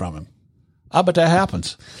ain't heard from him." I bet that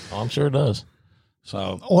happens. Oh, I'm sure it does.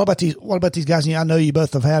 So what about these guys? I know you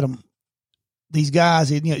both have had them. These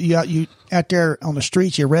guys, you out there on the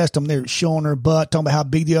streets, you arrest them. They're showing their butt, talking about how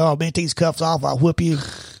big they are. Man, take these cuffs off. I'll whip you.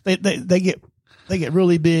 They get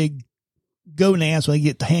really big gonads when they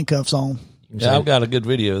get the handcuffs on. Yeah, I've got a good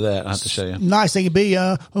video of that. I have to show you. Nice thing to be,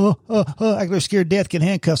 like they're scared to death, get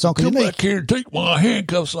handcuffs on. Come back here and take my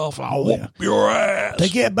handcuffs off. I'll whoop your ass.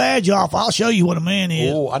 Take that badge off. I'll show you what a man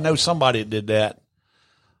is. Oh, I know somebody that did that.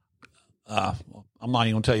 I'm not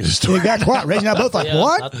even going to tell you the story. They got quiet. Reggie and I both like,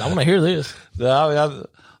 what? I want to hear this.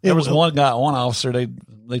 There was one officer,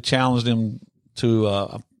 they challenged him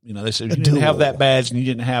to, they said, if you didn't have that badge and you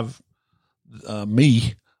didn't have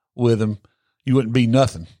me with him, you wouldn't be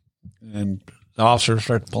nothing. And the officer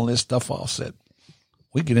started pulling this stuff off, said,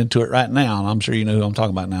 "We get into it right now." And I'm sure you know who I'm talking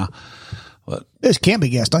about now. But this can't be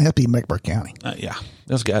Gaston. It has to be Mecklenburg County. Yeah,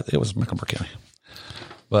 it was Mecklenburg County.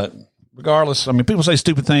 But regardless, I mean, people say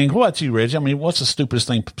stupid things. What about you, Reggie? I mean, what's the stupidest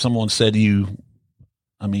thing someone said to you?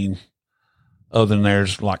 I mean, other than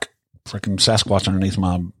there's like freaking Sasquatch underneath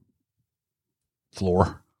my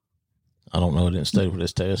floor. I don't know. I didn't study for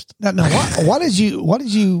this test. No. Why did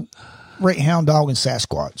you rate Hound Dog and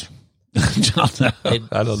Sasquatch?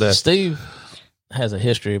 I don't know. Steve has a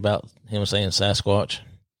history about him saying Sasquatch.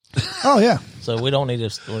 Oh yeah. So we don't need to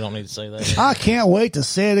say that. I can't wait to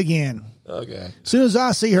say it again. Okay. As soon as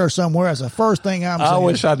I see her somewhere, that's the first thing I'm saying. I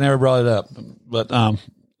wish I'd never brought it up, but in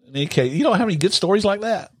any case, you don't have any good stories like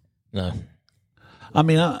that. No. I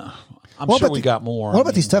mean, I I'm sure we got more. What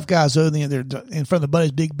about these tough guys, though? They're in front of the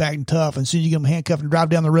buddies, big, bag, and tough. And as soon as you get them handcuffed and drive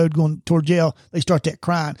down the road going toward jail, they start that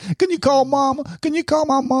crying. Can you call mama? Can you call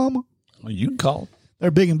my mama? Well, you can call.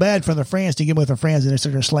 They're big and bad from their friends to get with their friends, and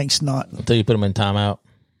they're slang snot. Until you put them in timeout.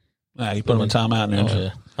 Yeah, you put them in timeout. Oh,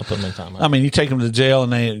 yeah. I put them in timeout. I mean, you take them to jail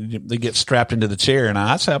and they get strapped into the chair. And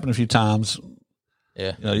that's happened a few times.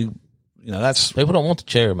 Yeah. You know, that's. People don't want the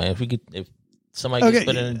chair, man. If somebody gets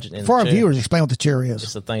put in for our chair, viewers, explain what the chair is.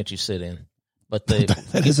 it's the thing that you sit in. But they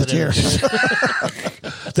that is a chair.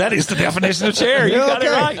 That is the definition of chair. You got it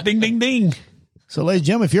right. Ding, ding, ding. So, ladies and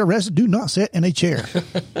gentlemen, if you're arrested, do not sit in a chair.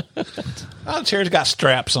 The chair's got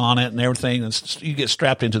straps on it and everything. And you get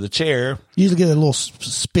strapped into the chair. You usually get a little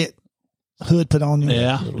spit hood put on you.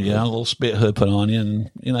 Yeah, a little spit hood put on you,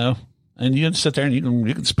 and and you can sit there and you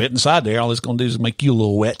can spit inside there. All it's going to do is make you a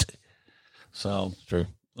little wet. So true.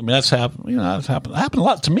 I mean, that's happened. That's happened. It happened a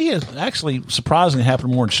lot to me. It actually surprisingly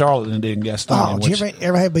happened more in Charlotte than it did in Gastonia. Oh, did you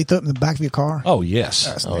ever have anybody throw it in the back of your car? Oh yes.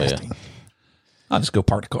 That's nasty. Yeah. I'll just go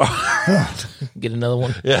park the car. Get another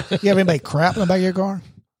one. Yeah. You have anybody crap in the back of your car?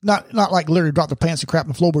 Not like literally drop their pants and crap on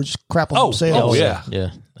the floor, but just crap on themselves. Oh yeah. Yeah.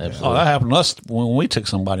 Absolutely. Oh, that happened to us when we took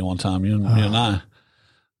somebody one time. You and I.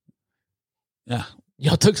 Yeah.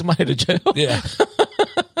 Y'all took somebody to jail. Yeah.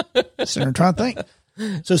 Sitting there trying to think.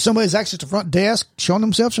 So somebody's actually at the front desk showing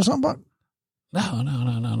themselves or something?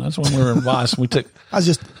 No. That's when we were in Vice. We took I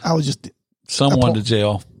was just someone to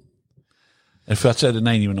jail. If I said the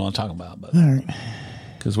name, you would know what I'm talking about. But all right.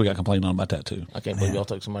 Because we got complained on about that too. I can't believe y'all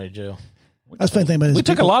took somebody to jail. That's the funny thing about it. We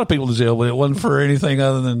took a lot of people to jail, but it wasn't for anything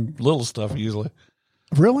other than little stuff usually.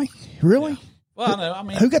 Really? Yeah. Well, no, I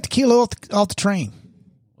mean, who got the kilo off the train?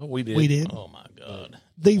 Well, we did. We did. Oh my God.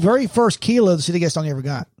 The very first kilo the city Gastonia ever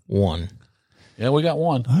got. One. Yeah, we got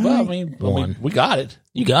one. Well, I mean, we got it.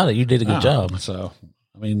 You got it. You did a good job. So,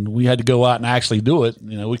 I mean, we had to go out and actually do it.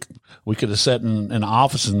 We could have sat in an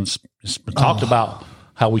office and talked about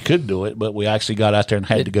how we could do it, but we actually got out there and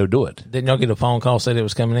had to go do it. Didn't y'all get a phone call saying it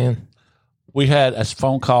was coming in? We had a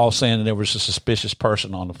phone call saying that there was a suspicious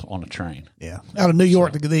person on the train. Yeah. Out of New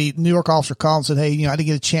York, the New York officer called and said, hey, I didn't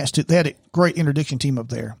get a chance to. They had a great interdiction team up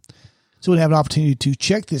there. So we didn't have an opportunity to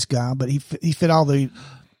check this guy, but he fit all the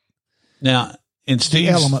Now, in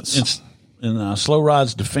Steve's elements. In Slow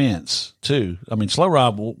Ride's defense, too. I mean, Slow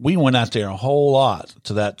Ride, we went out there a whole lot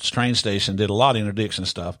to that train station, did a lot of interdiction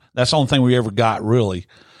stuff. That's the only thing we ever got, really.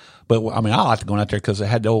 But, I mean, I liked going out there because they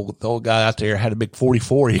had the old guy out there had a big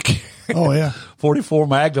 44 he carried. Oh, yeah. 44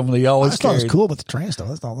 Magnum that he always carried. I thought it was cool, but the train stuff,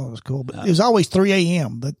 I thought it was cool. But it was always 3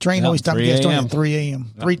 a.m. The train always stopped at 3 a.m.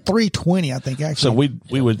 3:20, I think, actually. So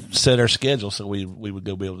we would set our schedule so we would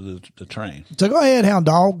go be able to do the train. So go ahead, Hound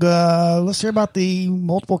Dog. Let's hear about the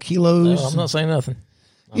multiple kilos. No, I'm not saying nothing.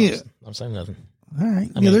 I'm saying nothing. All right.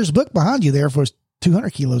 There's a book behind you there for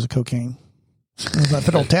 200 kilos of cocaine. It was about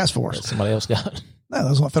Federal Task Force. Somebody else got it. No, that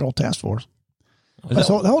was not Federal Task Force. That's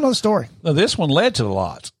a whole other story. No, this one led to a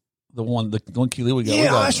lot. The one kilo we got.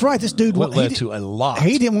 Yeah, that's right. This dude led to a lot.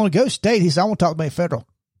 He didn't want to go state. He said, I want to talk about federal.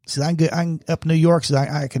 He said, I can up New York. So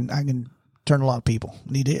I can turn a lot of people.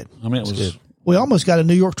 And he did. I mean, it was good. We almost got a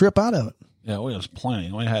New York trip out of it. Yeah, we was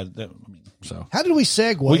plenty. We had that. So how did we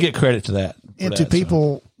segue? We get credit to that. Into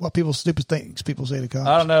people, what people stupid things people say to cops.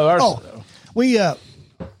 I don't know.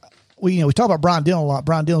 We talk about Brian Dillon a lot.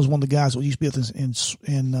 Brian Dillon is one of the guys that used to be with us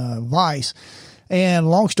in Vice. And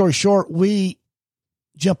long story short, we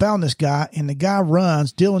jump out on this guy, and the guy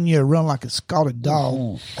runs. Dillon, run like a scalded dog.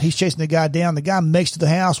 Mm-hmm. He's chasing the guy down. The guy makes it to the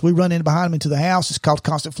house. We run in behind him into the house. It's called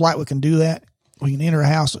constant flight. We can do that. We can enter a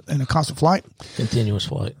house in a constant flight. Continuous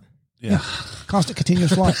flight. Yeah. Constant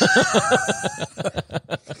continuous flight.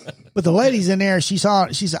 But the lady's in there. She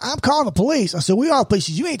said, I'm calling the police. I said, we are the police.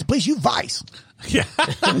 She said, you ain't the police. You Vice. Yeah.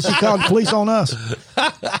 And she called the police on us.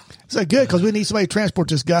 So good, because we need somebody to transport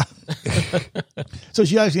this guy. So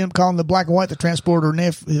she actually ended up calling the black and white to transport her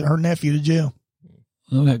nephew to jail.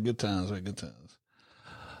 We had good times.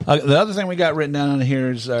 The other thing we got written down on here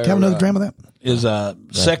is have another drama of that? Is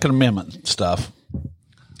Second Amendment stuff.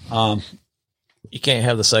 You can't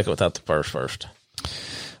have the second without the first.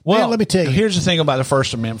 Well, let me tell you. Here's the thing about the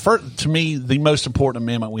First Amendment. To me, the most important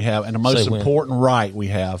amendment we have and the most important right we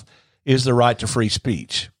have is the right to free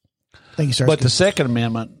speech. Thank you, sir. But the Second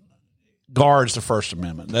Amendment guards the First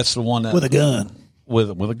Amendment. That's the one that with a gun. With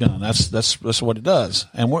a gun. That's what it does.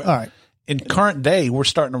 And we're all right. In current day, we're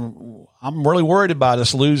starting to. I'm really worried about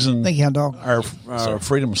us losing Thank you, Hound Dog. our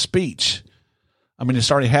freedom of speech. I mean,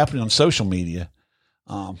 it's already happening on social media.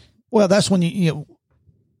 Well, that's when we're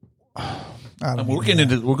going to get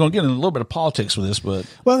into a little bit of politics with this, but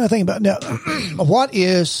the thing about now, what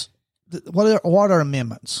are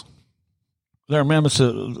amendments? There are amendments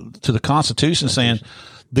to the Constitution saying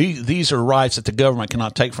these are rights that the government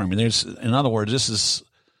cannot take from you. In other words, this is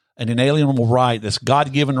an inalienable right. That's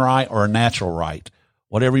God-given right or a natural right,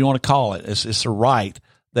 whatever you want to call it. It's a right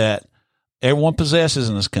that everyone possesses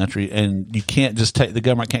in this country, and you can't just the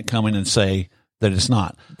government can't come in and say that it's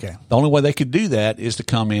not. Okay. The only way they could do that is to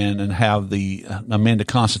come in and have the amended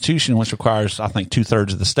Constitution, which requires, I think,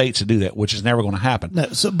 2/3 of the states to do that, which is never going to happen. No,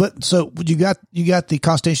 so you got the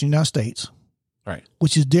Constitution of the United States, Right.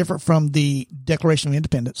 which is different from the Declaration of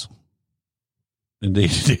Independence.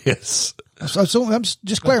 Indeed, it is. So I'm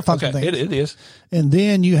just clarifying Okay, something. it is. And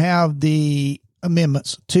then you have the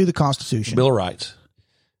amendments to the Constitution, Bill of Rights.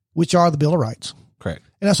 which are the Bill of Rights. Correct.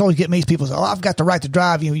 And that's always getting me. People say, "Oh, I've got the right to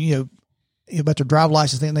drive." But their driver's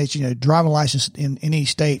license, driving license in any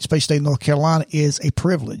state, especially state of North Carolina, is a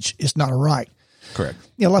privilege. It's not a right. Correct.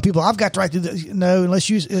 A lot of people, I've got the right to no, unless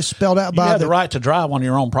it's spelled out You by have the right to drive on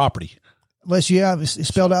your own property. unless you have it's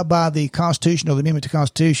spelled out by the Constitution or the amendment to the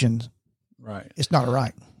Constitution. Right. It's not a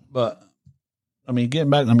right. But I mean, getting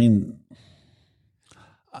back,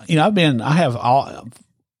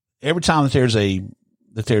 every time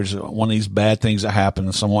that there's one of these bad things that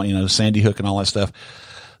happen, someone, Sandy Hook and all that stuff,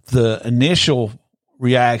 the initial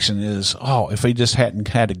reaction is, oh, if he just hadn't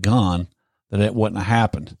had a gun, then it wouldn't have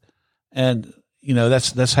happened. And,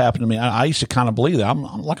 that's happened to me. I used to kind of believe that. I'm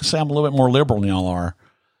like I say, I'm a little bit more liberal than y'all are.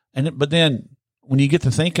 But then when you get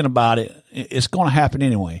to thinking about it, it's going to happen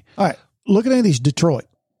anyway. All right. Looking at these, Detroit,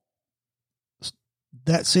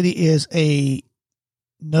 that city is a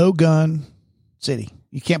no gun city.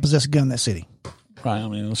 You can't possess a gun in that city. Right. I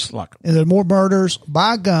mean, it's like, And there are more murders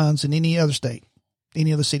by guns than any other state,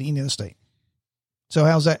 any other city, any other state. So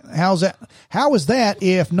how is that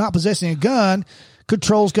if not possessing a gun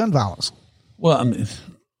controls gun violence? well, I mean,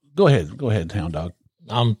 go ahead, Hound Dog.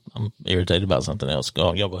 I'm irritated about something else.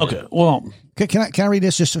 Y'all go ahead. Okay. Well, Can I read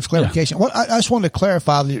this just for clarification? Yeah. What I just wanted to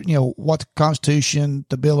clarify that, what the Constitution,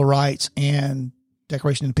 the Bill of Rights, and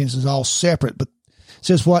Declaration of Independence is all separate, but it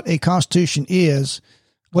says what a Constitution is,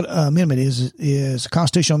 what an amendment is a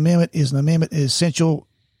constitutional amendment is an amendment is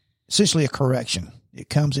essentially a correction. It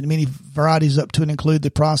comes in many varieties up to and include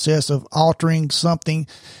the process of altering something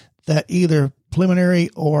that either preliminary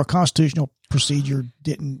or constitutional procedure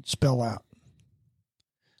didn't spell out.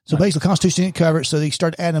 So basically, the Constitution didn't cover it, so they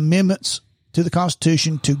started adding amendments to the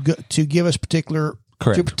Constitution to give us to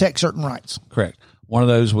protect certain rights. correct. One of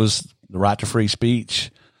those was the right to free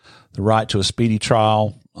speech, the right to a speedy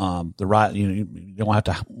trial, the right you don't have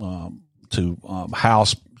to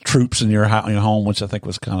house troops in your home, which I think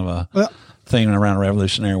was kind of a thing around the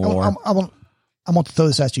Revolutionary War. I want to throw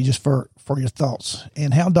this at you just for your thoughts.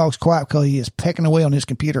 And Hound Dog's quiet because he is pecking away on his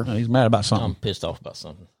computer. He's mad about something. I'm pissed off about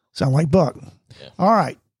something. Sound like Buck. Yeah. All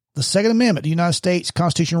right. The Second Amendment of the United States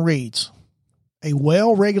Constitution reads, a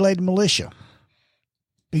well-regulated militia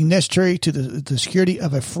being necessary to the security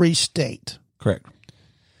of a free state. Correct.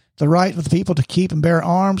 The right of the people to keep and bear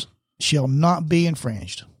arms shall not be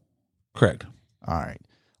infringed. Correct. All right.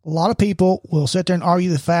 A lot of people will sit there and argue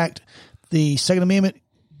the fact the Second Amendment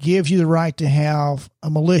gives you the right to have a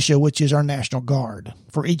militia, which is our National Guard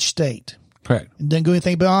for each state. Correct. And then go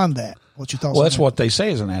anything beyond that. What's your thoughts? Well, on that's that? what they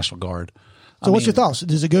say is a National Guard. So what's your thoughts?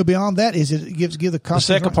 Does it go beyond that? Is it give the The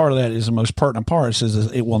Constitution? second part of that is the most pertinent part. It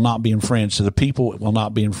says it will not be infringed. To the people, it will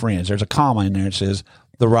not be infringed. There's a comma in there. It says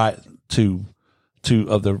the right of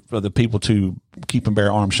the people to keep and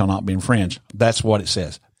bear arms shall not be infringed. That's what it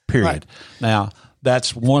says. Period. Right. Now,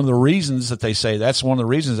 that's one of the reasons that they say. That's one of the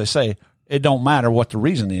reasons they say it don't matter what the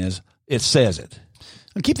reason is. It says it.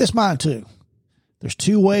 And keep this in mind too. There's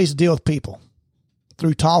two ways to deal with people: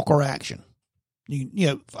 through talk or action.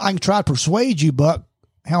 I can try to persuade you, Buck,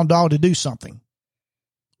 Hound Dog, to do something.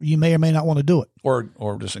 You may or may not want to do it.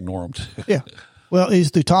 Or just ignore them. Yeah. Well, it's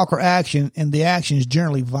through talk or action, and the action is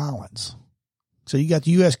generally violence. So you got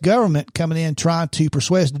the U.S. government coming in trying to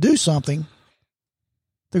persuade us to do something.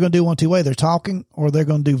 They're going to do one two ways. They're talking or they're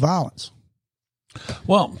going to do violence.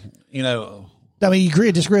 Well, I mean, you agree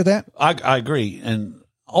or disagree with that? I agree. And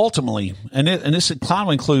ultimately, and this kind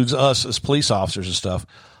of includes us as police officers and stuff,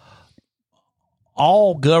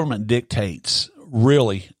 all government dictates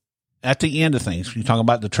really at the end of things. You talk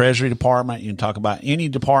about the Treasury Department, you can talk about any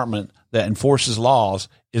department that enforces laws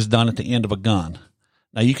is done at the end of a gun.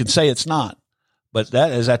 Now you can say it's not, but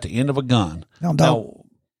that is at the end of a gun. No,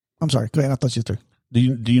 I'm sorry. Go ahead. I thought you through. Do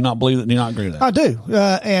you not believe that? Do you not agree with that? I do.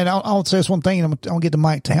 And I'll say this one thing, and I'll get the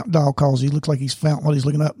mic to Hound Dog because he looks like he's found what he's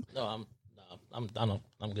looking up. No, I'm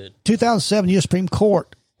good. 2007 U.S. Supreme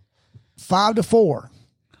Court, 5-4,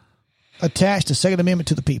 attached the Second Amendment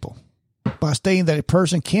to the people by stating that a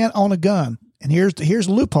person can own a gun. And here's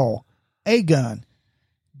the loophole: a gun.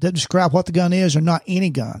 Doesn't describe what the gun is or not any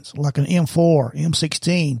guns, like an M4,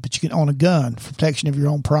 M16, but you can own a gun for protection of your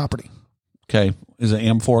own property. Okay. Is an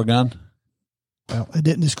M4 a gun? Well, it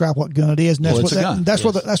didn't describe what gun it is, and that's Well, what it's a gun. that's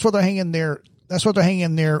Yes. what they're hanging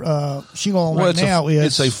their shingle on right now.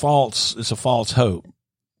 It's a false hope.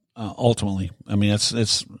 Ultimately, I mean, it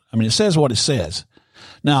says what it says.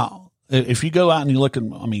 Now, if you go out and you look at,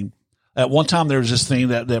 I mean, at one time there was this thing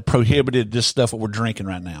that prohibited this stuff that we're drinking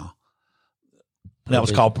right now. That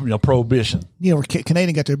was called, prohibition. You know, where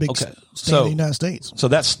Canadian got their big stand in the United States. So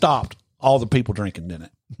that stopped all the people drinking, didn't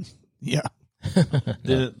it? Yeah. Did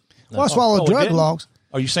it? Well, that's why all the drug laws.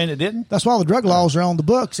 Are you saying it didn't? That's why all the drug laws are on the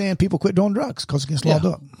books, and people quit doing drugs because it's against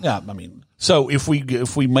law. Up. Yeah, I mean, so if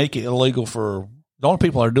we make it illegal for the only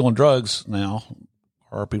people that are doing drugs now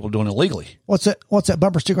are people doing it illegally. What's that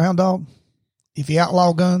bumper sticker, Hound Dog? If you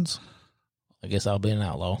outlaw guns, I guess I'll be an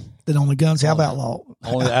outlaw. then only guns have outlaw.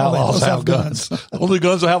 Only the outlaws have guns. Only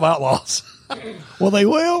guns will have outlaws. Well, they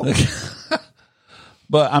will.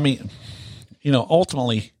 But I mean,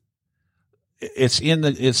 ultimately,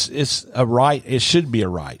 it's a right. It should be a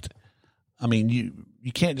right. I mean,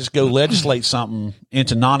 you can't just go legislate something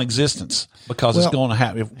into non-existence because it's going to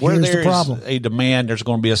happen. Where there is a demand, there's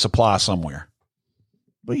going to be a supply somewhere.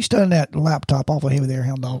 But you studying that laptop awful heavy there,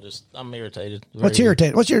 Hound Dog. I'm irritated. What's you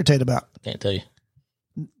irritated about? Can't tell you.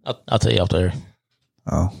 I'll tell you off there.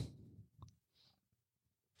 Oh.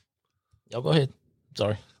 Y'all go ahead.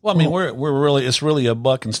 Sorry. Well, I mean, it's really a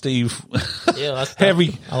Buck and Steve Yeah, that's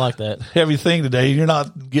heavy. I like that. Heavy thing today. You're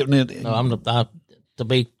not getting it. No, to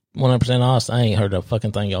be 100% honest, I ain't heard a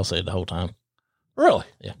fucking thing y'all said the whole time. Really?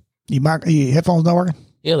 Yeah. Your headphones not working?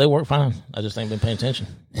 Yeah, they work fine. I just ain't been paying attention.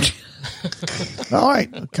 All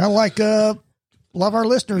right. Kind of like a lot of our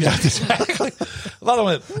listeners. Yeah, exactly. A lot of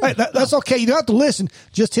it. Hey, that's okay. You don't have to listen.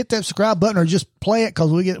 Just hit that subscribe button or just play it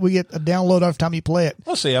because we get a download every time you play it.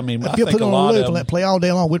 Well, see, I mean, If you put it on a loop and let it play all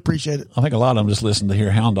day long, we'd appreciate it. I think a lot of them just listen to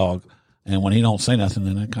hear Hound Dog, and when he don't say nothing,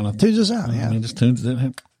 then it kind of Tunes us out. Yeah. I mean, just tunes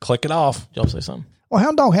it, click it off. Y'all say something? Well,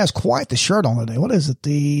 Hound Dog has quite the shirt on today. What is it?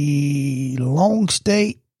 The Long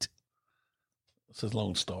State. It says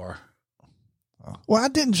Lone Star. Well, I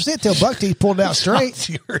didn't see it till Buck Teeth pulled it out straight. It's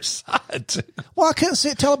your side, too. Well, I couldn't see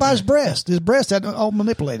it. Tell about his breast. His breast had all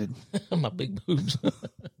manipulated. My big boobs.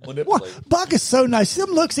 Well, Buck is so nice. Some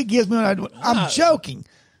looks he gives me when I'm joking.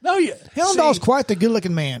 No, Hound Dog's quite the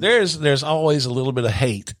good-looking man. There's always a little bit of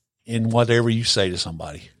hate in whatever you say to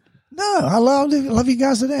somebody. No, I love you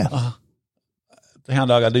guys to death. The Hound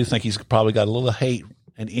Dog, I do think he's probably got a little hate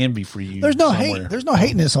and envy for you. There's no somewhere. hate. There's no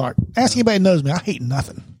hate in his heart. Ask anybody who knows me. I hate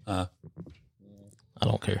nothing. I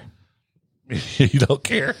don't care. You don't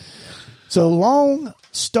care? So, Lone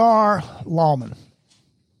Star Lawman.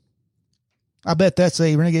 I bet that's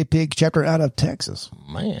a Renegade Pig chapter out of Texas.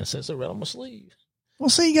 Man, it says it right on my sleeve. Well,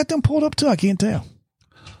 see, you got them pulled up too. I can't tell.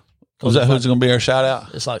 Was that who's going to be our shout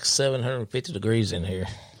out? It's like 750 degrees in here.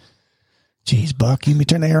 Jeez, Buck, you need me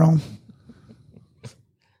to turn the air on?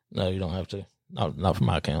 No, you don't have to. Not from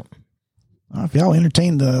my account. If y'all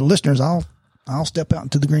entertain the listeners, I'll step out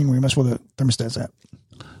into the green room. That's where the thermostat's at.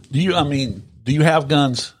 Do you have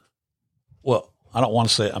guns? Well, I don't want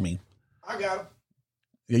to say, I got them.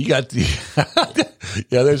 Yeah, you got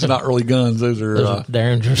yeah, those are not really guns. Those are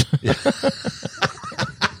Derringers.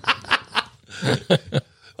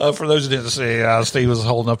 For those who didn't see, Steve was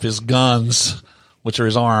holding up his guns, which are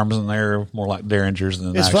his arms, and they're more like Derringers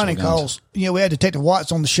than It's actual funny guns. because, we had Detective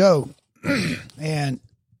Watts on the show. And,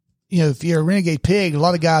 if you're a Renegade Pig, a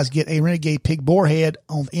lot of guys get a Renegade Pig bore head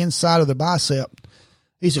on the inside of their bicep.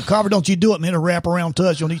 He said, Carver, don't you do it, man. A wrap around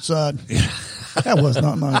touch on each side. That was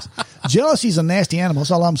not nice. Jealousy's a nasty animal.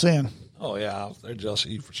 That's all I'm saying. Oh, yeah. They're jealous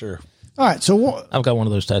of you for sure. All right. So, I've got one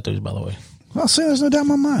of those tattoos, by the way. Well, see, there's no doubt in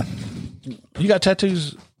my mind. You got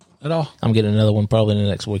tattoos at all? I'm getting another one probably in the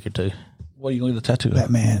next week or two. What are you going to get a tattoo of?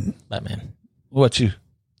 Batman. What about you?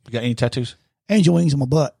 You got any tattoos? Angel wings on my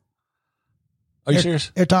butt. Are you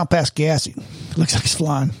serious? Every time I pass gas, it looks like he's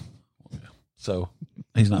flying. So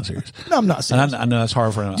he's not serious. No, I'm not serious. And I know that's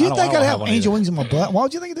hard for him. Do you think I'd have one angel either. wings on my butt? Why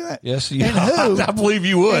would you think I'd do that? Yes, And who? I believe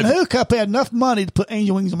you would. And who cup had enough money to put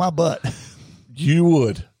angel wings on my butt? You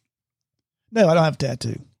would. No, I don't have a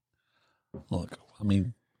tattoo. Look,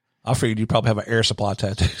 I figured you probably have an air supply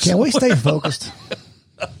tattoo. Can we stay focused?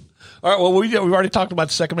 All right. Well, we've already talked about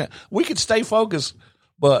the second minute. We could stay focused,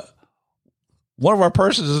 but one of our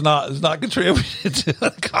persons is not contributing to the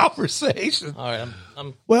conversation. All right.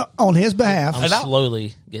 I'm Well, on his behalf,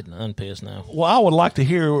 slowly getting unpissed now. Well, I would like to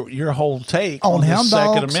hear your whole take on the Hound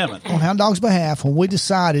Second Dog's, Amendment. on Hound Dog's behalf, when we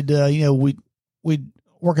decided, we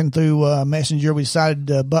working through Messenger, we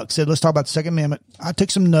decided, Buck said, let's talk about the Second Amendment. I took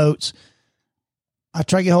some notes. I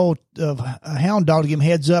tried to get hold of a hound dog to give him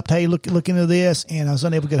heads up. Hey, look into this, and I was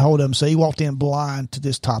unable to get hold of him. So he walked in blind to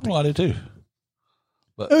this topic. Well, I did too.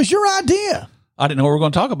 But it was your idea. I didn't know we were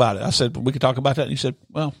going to talk about it. I said we could talk about that, and you said,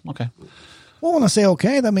 "Well, okay." Well, when I say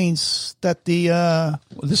okay, that means that the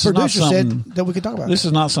producer said that we could talk about this.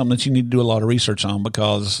 Is not something that you need to do a lot of research on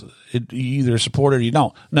because you either support it or you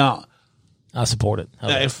don't. Now, I support it.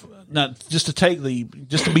 Just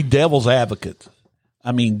to be devil's advocate.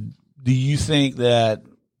 I mean, do you think that?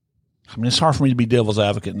 I mean, it's hard for me to be devil's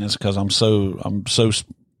advocate in this because I'm so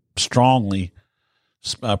strongly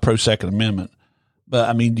pro Second Amendment. But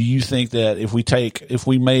I mean, do you think that if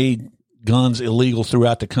we made guns illegal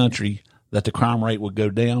throughout the country, that the crime rate would go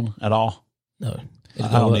down at all? No,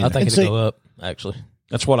 I think it'd go up. Actually,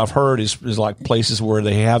 that's what I've heard is like places where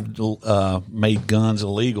they have made guns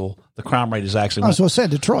illegal. The crime rate is actually. That's what I said,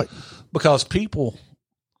 Detroit. Because people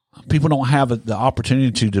don't have the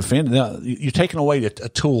opportunity to defend. You're taking away a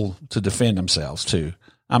tool to defend themselves too.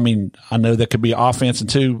 I mean, I know that could be offense and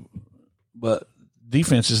too, but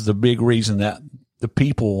defense is the big reason that the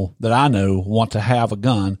people that I know want to have a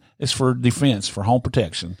gun is for defense, for home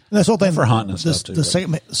protection. And that's the whole thing for hunting and stuff too. The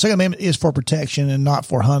Second Amendment is for protection and not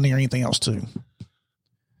for hunting or anything else too.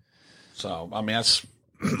 So, I mean, that's.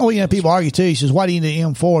 Oh, yeah, people argue too. He says, why do you need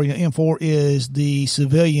an M4? You know, M4 is the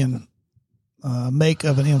civilian make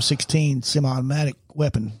of an M16 semi-automatic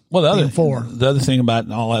weapon. Well, M4. The other thing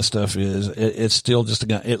about all that stuff is it's still just a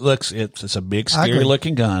gun. It's a big, scary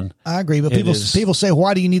looking gun. I agree, but people say,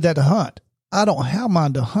 why do you need that to hunt? I don't have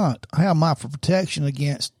mine to hunt. I have mine for protection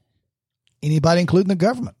against anybody, including the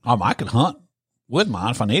government. I could hunt with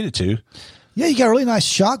mine if I needed to. Yeah, you got a really nice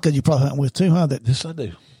shotgun you probably hunt with too, huh? Yes, I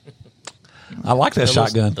do. I like that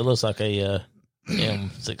shotgun. It looks like a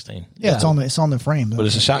M16. Yeah, it's on the frame, but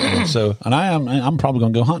it's a shotgun. So, and I'm probably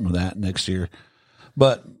going to go hunting with that next year.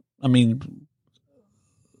 But I mean,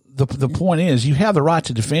 the point is, you have the right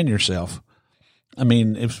to defend yourself. I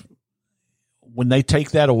mean, when they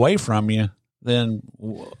take that away from you, then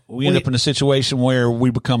we end up in a situation where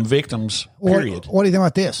we become victims. Period. What do you think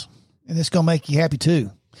about this? And it's going to make you happy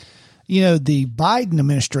too. You know, the Biden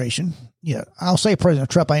administration. Yeah, I'll say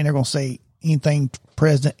President Trump. I ain't never going to say anything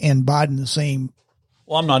President and Biden the same.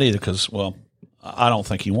 Well, I'm not either because, I don't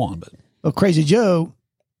think he won. But Crazy Joe,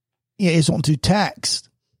 is wanting to tax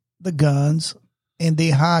the guns and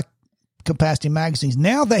the high capacity magazines.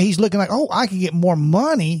 Now that he's looking like, I can get more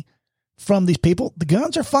money from these people. The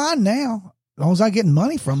guns are fine now as long as I'm getting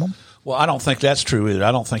money from them. Well, I don't think that's true either.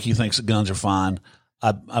 I don't think he thinks the guns are fine.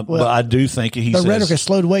 But I do think the rhetoric has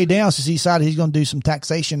slowed way down since he decided he's going to do some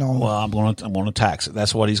taxation on. Well, I'm going to tax it.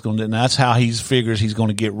 That's what he's going to do. And that's how he figures he's going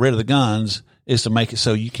to get rid of the guns is to make it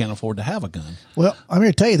so you can't afford to have a gun. Well, I'm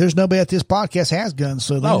here to tell you, there's nobody at this podcast has guns,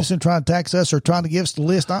 so they're just trying to tax us or trying to give us the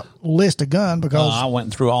list of gun because I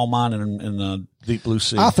went through all mine in the deep blue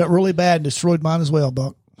sea. I felt really bad and destroyed mine as well,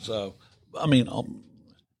 Buck. So, I mean,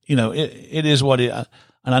 it is what it.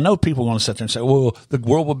 And I know people are going to sit there and say, well, the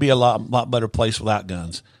world would be a lot better place without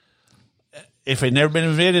guns. If they'd never been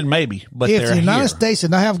invented, maybe. But if the United States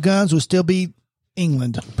did not have guns, would still be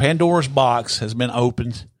England. Pandora's box has been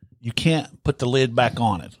opened. You can't put the lid back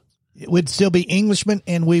on it. It would still be Englishmen,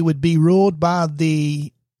 and we would be ruled by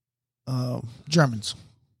the Germans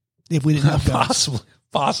if we didn't have guns.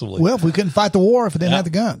 Possibly. Well, if we couldn't fight the war if we didn't have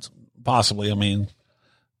the guns. Possibly. I mean,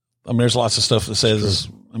 there's lots of stuff that says,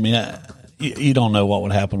 you don't know what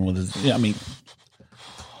would happen with it. Yeah, I mean.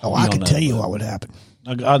 Oh, I can tell you what would happen.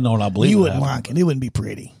 I know what I believe. You wouldn't like it. It wouldn't be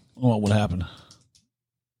pretty. What would happen?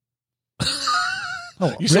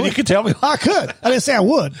 You said you could tell me? I could. I didn't say I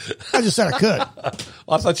would. I just said I could.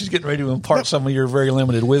 Well, I thought you was getting ready to impart some of your very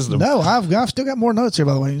limited wisdom. No, I've still got more notes here,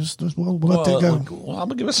 by the way. We'll let that go. Well, I'm going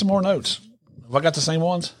to give us some more notes. Have I got the same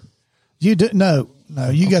ones? You do? No,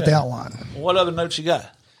 you got the outline. What other notes you got?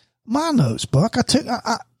 My notes, Buck.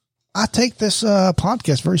 I take this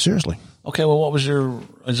podcast very seriously. Okay, well, is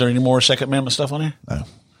there any more Second Amendment stuff on here? No.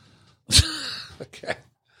 Okay.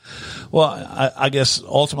 Well, I guess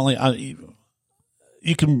ultimately,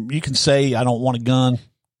 you can say I don't want a gun.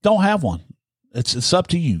 Don't have one. It's up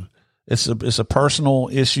to you. It's a personal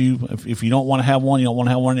issue. If you don't want to have one, you don't want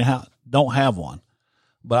to have one in your house. Don't have one.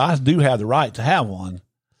 But I do have the right to have one,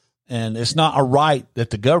 and it's not a right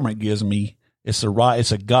that the government gives me. It's a right.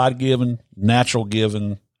 It's a God-given,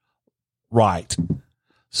 natural-given right.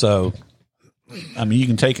 So, you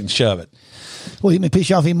can take and shove it. Well, you may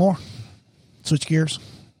piss you off even more. Switch gears.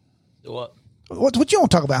 What? What you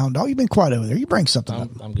want to talk about, Hound Dog? You've been quiet over there. You bring something up.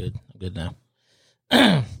 I'm good. I'm good now.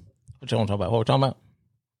 What you want to talk about? What we're talking about?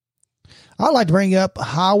 I'd like to bring up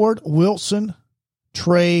Howard Wilson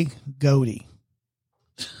Trey Godey.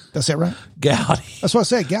 That's it, right? Gowdy. That's what I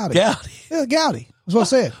said, Gowdy. Gowdy. Yeah, Gowdy. That's what I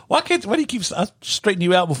said. Why do you keep, I straightened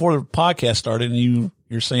you out before the podcast started and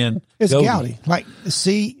you're saying it's Gowdy. Like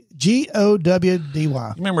Gowdy. You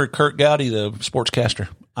remember Kurt Gowdy, the sportscaster?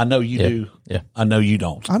 I know you do. Yeah. I know you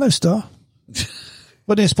don't. I know stuff.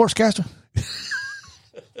 What is sportscaster?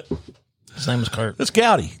 His name is Kurt. It's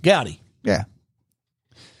Gowdy. Gowdy. Yeah.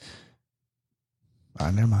 All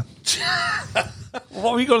right, never mind.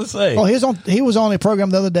 What were you going to say? Oh, he was on a program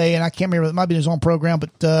the other day, and I can't remember. It might be his own program,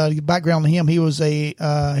 but background on him, he's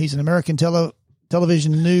an American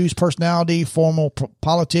television news personality, former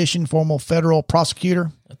politician, former federal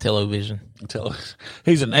prosecutor. Television.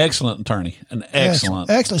 He's an excellent attorney.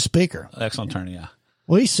 Excellent speaker. Excellent attorney, yeah.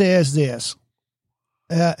 Well, he says this.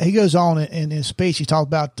 He goes on in his speech. He talks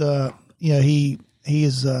about, he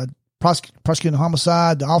is prosecuting a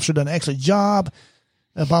homicide. The officer done an excellent job.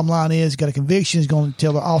 The bottom line is, he got a conviction. He's going to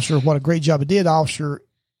tell the officer what a great job he did. The officer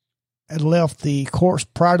had left the course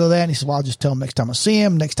prior to that. And he said, well, I'll just tell him next time I see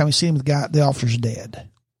him. Next time we see him, the officer's dead.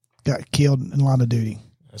 Got killed in line of duty.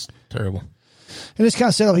 That's terrible. And it's kind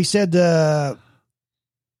of set up. He said that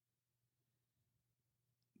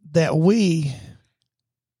we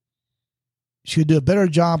should do a better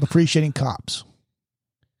job appreciating cops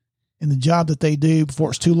and the job that they do before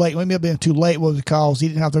it's too late. Maybe it been too late was because he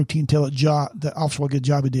didn't have the routine to tell the officer what a good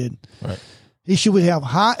job he did. Right. We have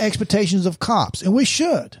high expectations of cops, and we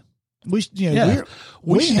should. We should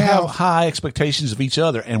have high expectations of each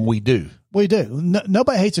other, and we do. We do.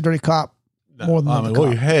 Nobody hates a dirty cop more than a cop.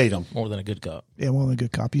 We hate them more than a good cop. Yeah, more than a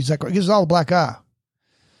good cop. Exactly. It gives us all a black eye.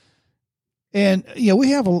 And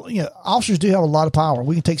officers do have a lot of power.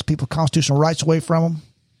 We can take people's constitutional rights away from them.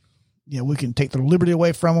 We can take their liberty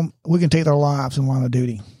away from them. We can take their lives in line of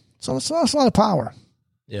duty. So that's a lot of power.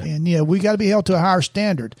 Yeah. And we got to be held to a higher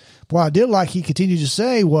standard. But what I did like he continued to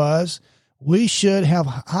say was we should have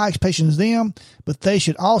high expectations of them, but they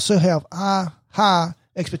should also have high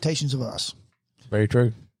expectations of us. Very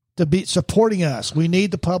true. To be supporting us. We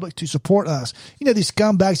need the public to support us. These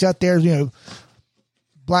scumbags out there,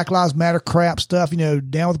 Black Lives Matter crap stuff,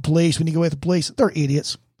 down with the police, we need to go with the police. They're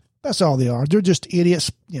idiots. That's all they are. They're just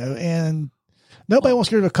idiots, and nobody wants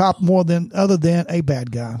to get rid of a cop other than a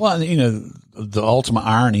bad guy. Well, the ultimate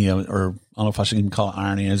irony, or I don't know if I should even call it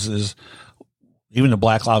irony, is even the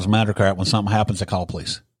Black Lives Matter crap, when something happens, they call the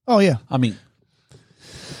police. Oh, yeah. I mean,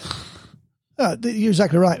 you're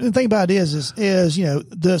exactly right. And the thing about it is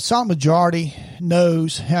the solid majority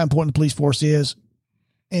knows how important the police force is,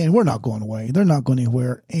 and we're not going away. They're not going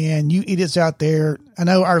anywhere. And you idiots out there, I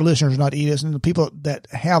know our listeners are not idiots, and the people that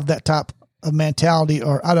have that type of mentality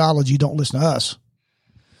or ideology don't listen to us.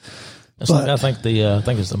 I think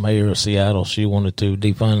it's the mayor of Seattle. She wanted to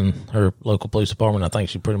defund her local police department. I think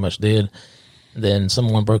she pretty much did. Then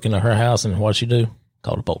someone broke into her house, and what'd she do?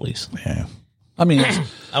 Called the police. Yeah. I mean,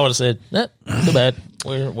 I would have said, too bad.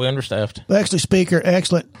 We're understaffed. Excellent speaker,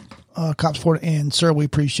 excellent cop support, and sir, we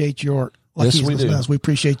appreciate your. Yes, we do. We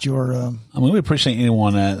appreciate your. We appreciate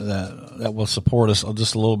anyone that will support us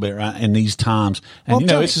just a little bit right in these times. And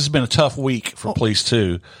this has been a tough week for police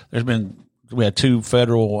too. We had 2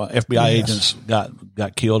 federal FBI agents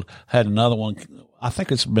got killed. Had another one. I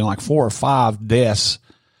think it's been like 4 or 5 deaths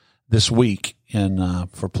this week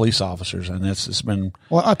for police officers, and it's been.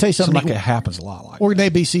 Well, I'll tell you something. Like it happens a lot. We're at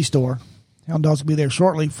an ABC store. Hound Dogs will be there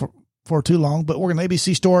shortly for too long, but we're at an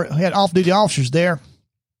ABC store. We had off-duty officers there.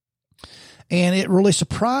 And it really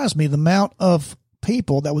surprised me the amount of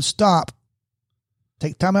people that would stop,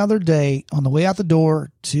 take time out of their day on the way out the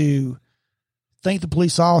door to thank the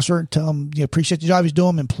police officer and tell them, appreciate the job he's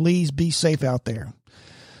doing and please be safe out there.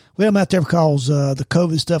 We had them out there because the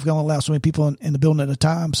COVID stuff can only allow so many people in the building at a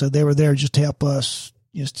time. So they were there just to help us,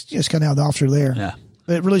 just kind of have the officer there. Yeah.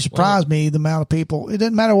 But it really surprised me the amount of people. It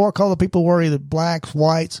didn't matter what color people were, either blacks,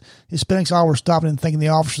 whites, Hispanics, all were stopping and thanking the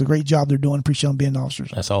officers the great job they're doing. Appreciate them being officers.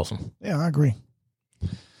 That's awesome. Yeah, I agree.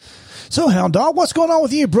 So, Hound Dog, what's going on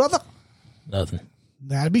with you, brother? Nothing.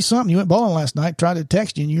 That'd be something. You went bowling last night. Tried to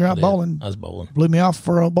text you, and you're out bowling. I was bowling. Blew me off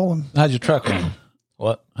for bowling. How'd your truck run?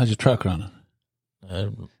 What? How's your truck running?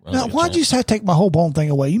 Now, why'd you just have to take my whole bowling thing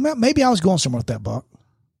away? Maybe I was going somewhere with that, Buck.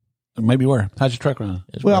 Maybe where? How's your truck running?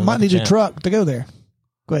 Well, I might need a truck to go there.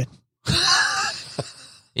 Go ahead.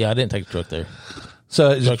 Yeah, I didn't take the truck there.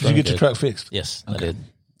 So did you get your truck fixed? Yes, okay.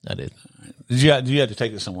 I did. Did you have to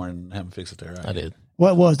take it somewhere and have them fix it there? Right? I did.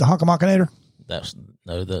 What was the Honkamachinator? That's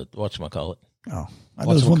the whatchamacallit. Oh, I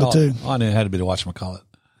know it was one of the 2. Oh, I knew it had to be the whatchamacallit.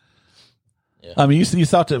 Yeah. I mean, you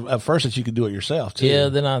thought that at first that you could do it yourself too. Yeah.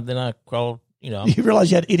 Then I crawled. You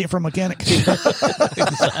realize you had an idiot for a mechanic.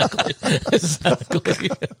 Exactly.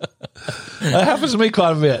 That happens to me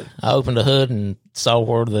quite a bit. I opened the hood and saw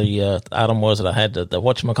where the item was that I had the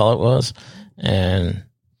whatchamacallit was, and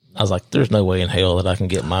I was like, "There's no way in hell that I can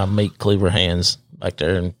get my meat cleaver hands back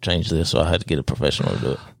there and change this." So I had to get a professional to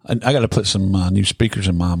do it. I got to put some new speakers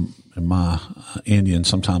in my Indian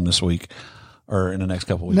sometime this week or in the next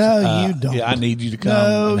couple of weeks. No, you don't. Yeah, I need you to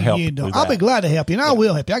come and help. You me don't. with I'll that. be glad to help you, and I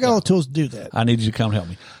will help you. I got all the tools to do that. I need you to come help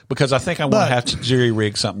me because I think I'm going to have to jerry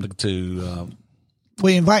rig something to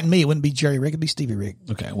Well, inviting me, it wouldn't be Jerry Rig, it'd be Stevie Rig.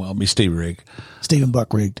 okay, well, it'll be Steve rig. Stephen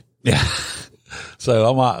Buck rigged. Yeah. So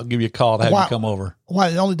I might give you a call to have you come over. Why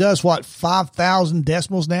it only does 5,000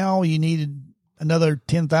 decibels now? You needed another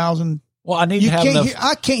 10,000. Well, I need to have enough.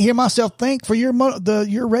 I can't hear myself think for your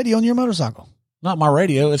radio on your motorcycle. Not my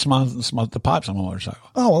radio. It's the pipes on my motorcycle.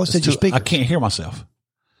 Oh, well, let's say your speakers. I can't hear myself.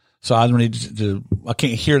 So I need to, I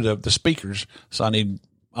can't hear the speakers. So I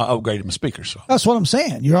upgraded my speakers. So. That's what I'm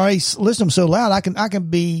saying. You're always listening to them so loud. I can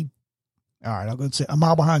be, all right, I'll go say a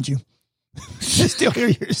mile behind you. still hear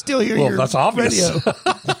Well, your that's obvious.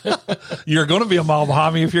 radio. You're going to be a mile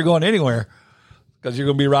behind me if you're going anywhere because you're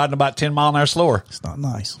going to be riding about 10 mile an hour slower. It's not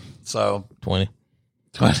nice. So 20.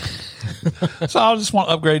 so I just want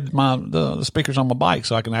to upgrade the speakers on my bike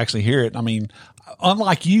so I can actually hear it. I mean,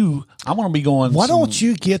 unlike you, I'm going to be going. Why don't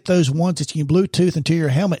you get those ones that you can Bluetooth into your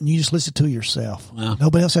helmet and you just listen to yourself? No.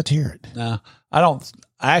 Nobody else has to hear it. No, I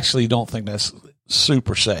actually don't think that's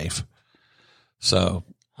super safe. So,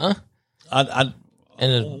 Huh? And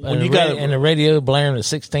the radio blaring at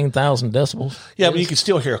 16,000 decibels. Yeah, but you can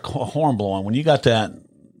still hear a horn blowing when you got that.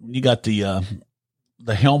 When you got the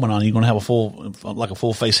helmet on, you're going to have a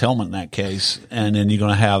full face helmet in that case, and then you're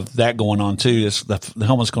going to have that going on too. The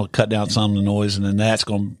helmet's going to cut down some of the noise, and then that's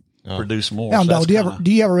going to produce more. Now, do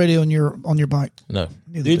you have a radio on your bike? No.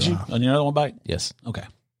 Neither Did do you I. on your other bike? Yes. Okay.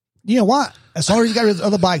 You know what? As long as you got rid of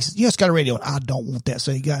other bikes, you just got a radio. I don't want that.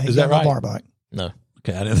 So you got Is that my right? bar bike. No.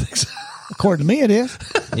 Okay, I didn't think so. According to me, it is.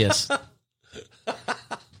 Yes.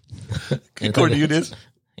 According to you, it is.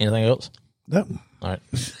 Anything else? Nope. All right.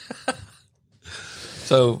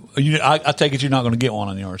 So I take it you're not going to get one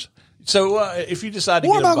on yours. So if you decide to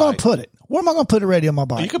Where get am I a going bike, to put it? Where am I going to put a radio on my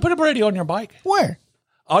bike? you can put a radio on your bike. Where?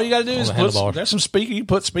 All you got to do is the handlebar. there's some speaker. You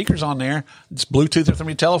put speakers on there. It's Bluetooth it from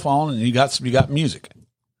your telephone, and you got music.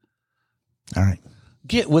 All right.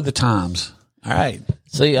 Get with the times. All right.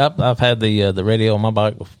 See, I've had the radio on my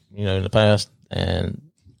bike, in the past, and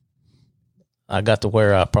I got to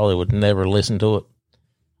where I probably would never listen to it.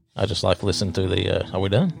 I just like listening to the. Are we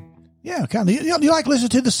done? Yeah, kind of. You like listening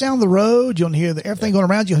to the sound of the road. You want to hear everything going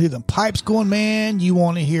around you. You hear the pipes going, man. You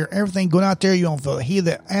want to hear everything going out there. You want to hear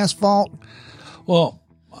the asphalt. Well,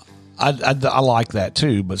 I like that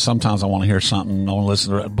too, but sometimes I want to hear something. I want to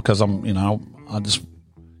listen to it because I just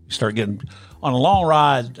start getting on a long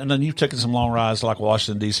ride, and then you've taken some long rides like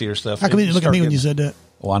Washington D.C. or stuff. How come you didn't look at me when you said that?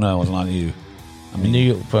 Oh, I know it was not you. I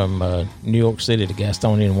mean, From New York City to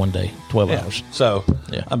Gastonia in one day, 12 yeah. hours. So,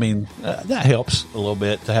 Yeah. I mean, that helps a little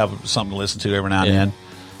bit to have something to listen to every now and then.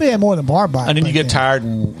 We had more than bar bike. And then you back get tired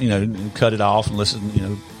and cut it off and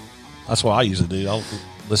listen. That's what I usually do. I'll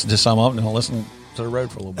listen to some of it and I'll listen to the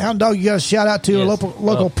road for a little bit. Hound Dog, you got a shout out to a Yes.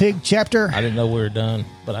 local pig chapter. I didn't know we were done,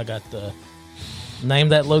 but I got name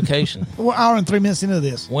that location. We're an hour and 3 minutes into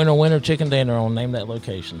this. Winter chicken dinner on name that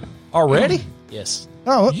location. Already? Yes.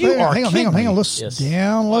 Oh, You are hang kidding on. me. Let's Yes.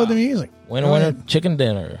 download the music. Go Winter ahead. chicken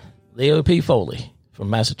dinner. Leo P. Foley from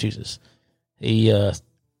Massachusetts. He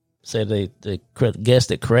said they guessed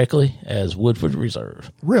it correctly as Woodford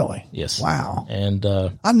Reserve. Really? Yes. Wow. And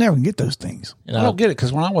I never can get those things. I don't get it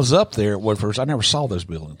because when I was up there at Woodford, I never saw those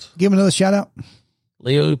buildings. Give him another shout out.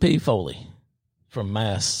 Leo P. Foley from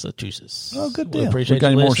Massachusetts. Oh, good We deal. appreciate We got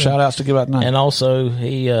you any more listening. shout outs to give out tonight? And also,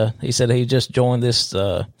 he said he just joined this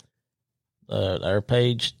our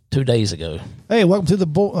page 2 days ago, Hey, welcome to the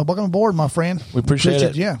welcome aboard, my friend. We appreciate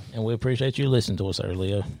it. Yeah. and we appreciate you listening to us, there,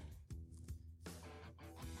 Leo.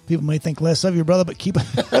 People may think less of you, brother, but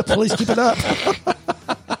please keep it up.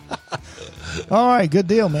 All right, good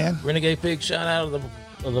deal, man. Renegade Pig shout out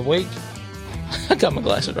of the week. I got my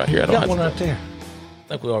glasses right here. I don't got have one to, right there. I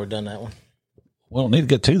think we already done that one. We don't need to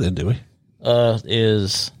get two then, do we?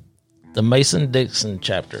 Is the Mason-Dixon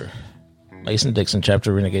chapter. Mason-Dixon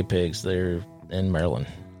chapter Renegade Pigs. They're in Maryland.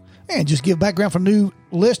 And just give background for new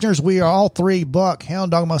listeners. We are all three, Buck,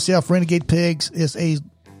 Hound Dog, myself. Renegade Pigs is a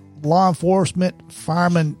law enforcement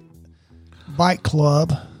fireman bike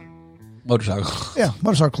club. Motorcycle. Yeah,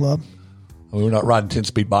 motorcycle club. We're not riding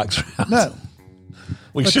 10-speed bikes around. No.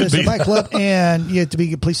 We But should it's be. a bike club, and you have to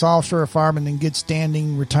be a police officer or fireman in good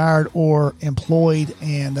standing, retired or employed,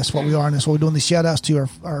 and that's what we are, and that's what we're doing. These shout-outs to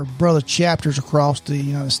our brother chapters across the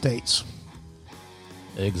United States.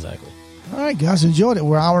 Exactly. All right, guys, enjoyed it.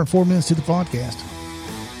 We're an hour and 4 minutes to the podcast.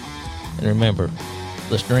 And remember,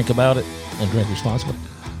 let's drink about it and drink responsibly.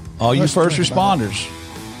 All you Let's first drink about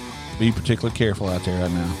responders, be particularly careful out there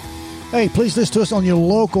right now. Hey, please listen to us on your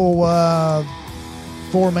local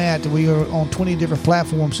format. We are on 20 different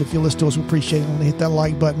platforms. So if you listen to us, we appreciate it. Hit that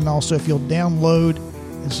like button. Also, if you'll download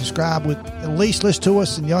and subscribe, with at least listen to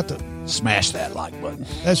us, and you have to Smash that like button.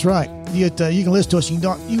 That's right. You can listen to us. You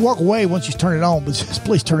can walk away once you turn it on, but just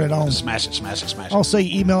please turn it on. Smash it, smash it, smash it. Also,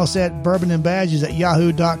 email us at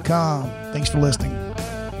bourbonandbadges@yahoo.com. Thanks for listening.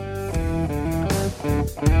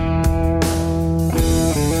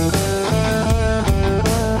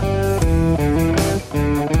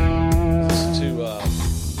 Listen to a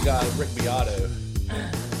guy, Rick Beato,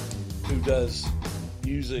 who does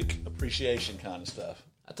music appreciation kind of stuff.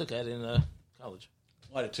 I took that in college.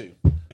 I did too.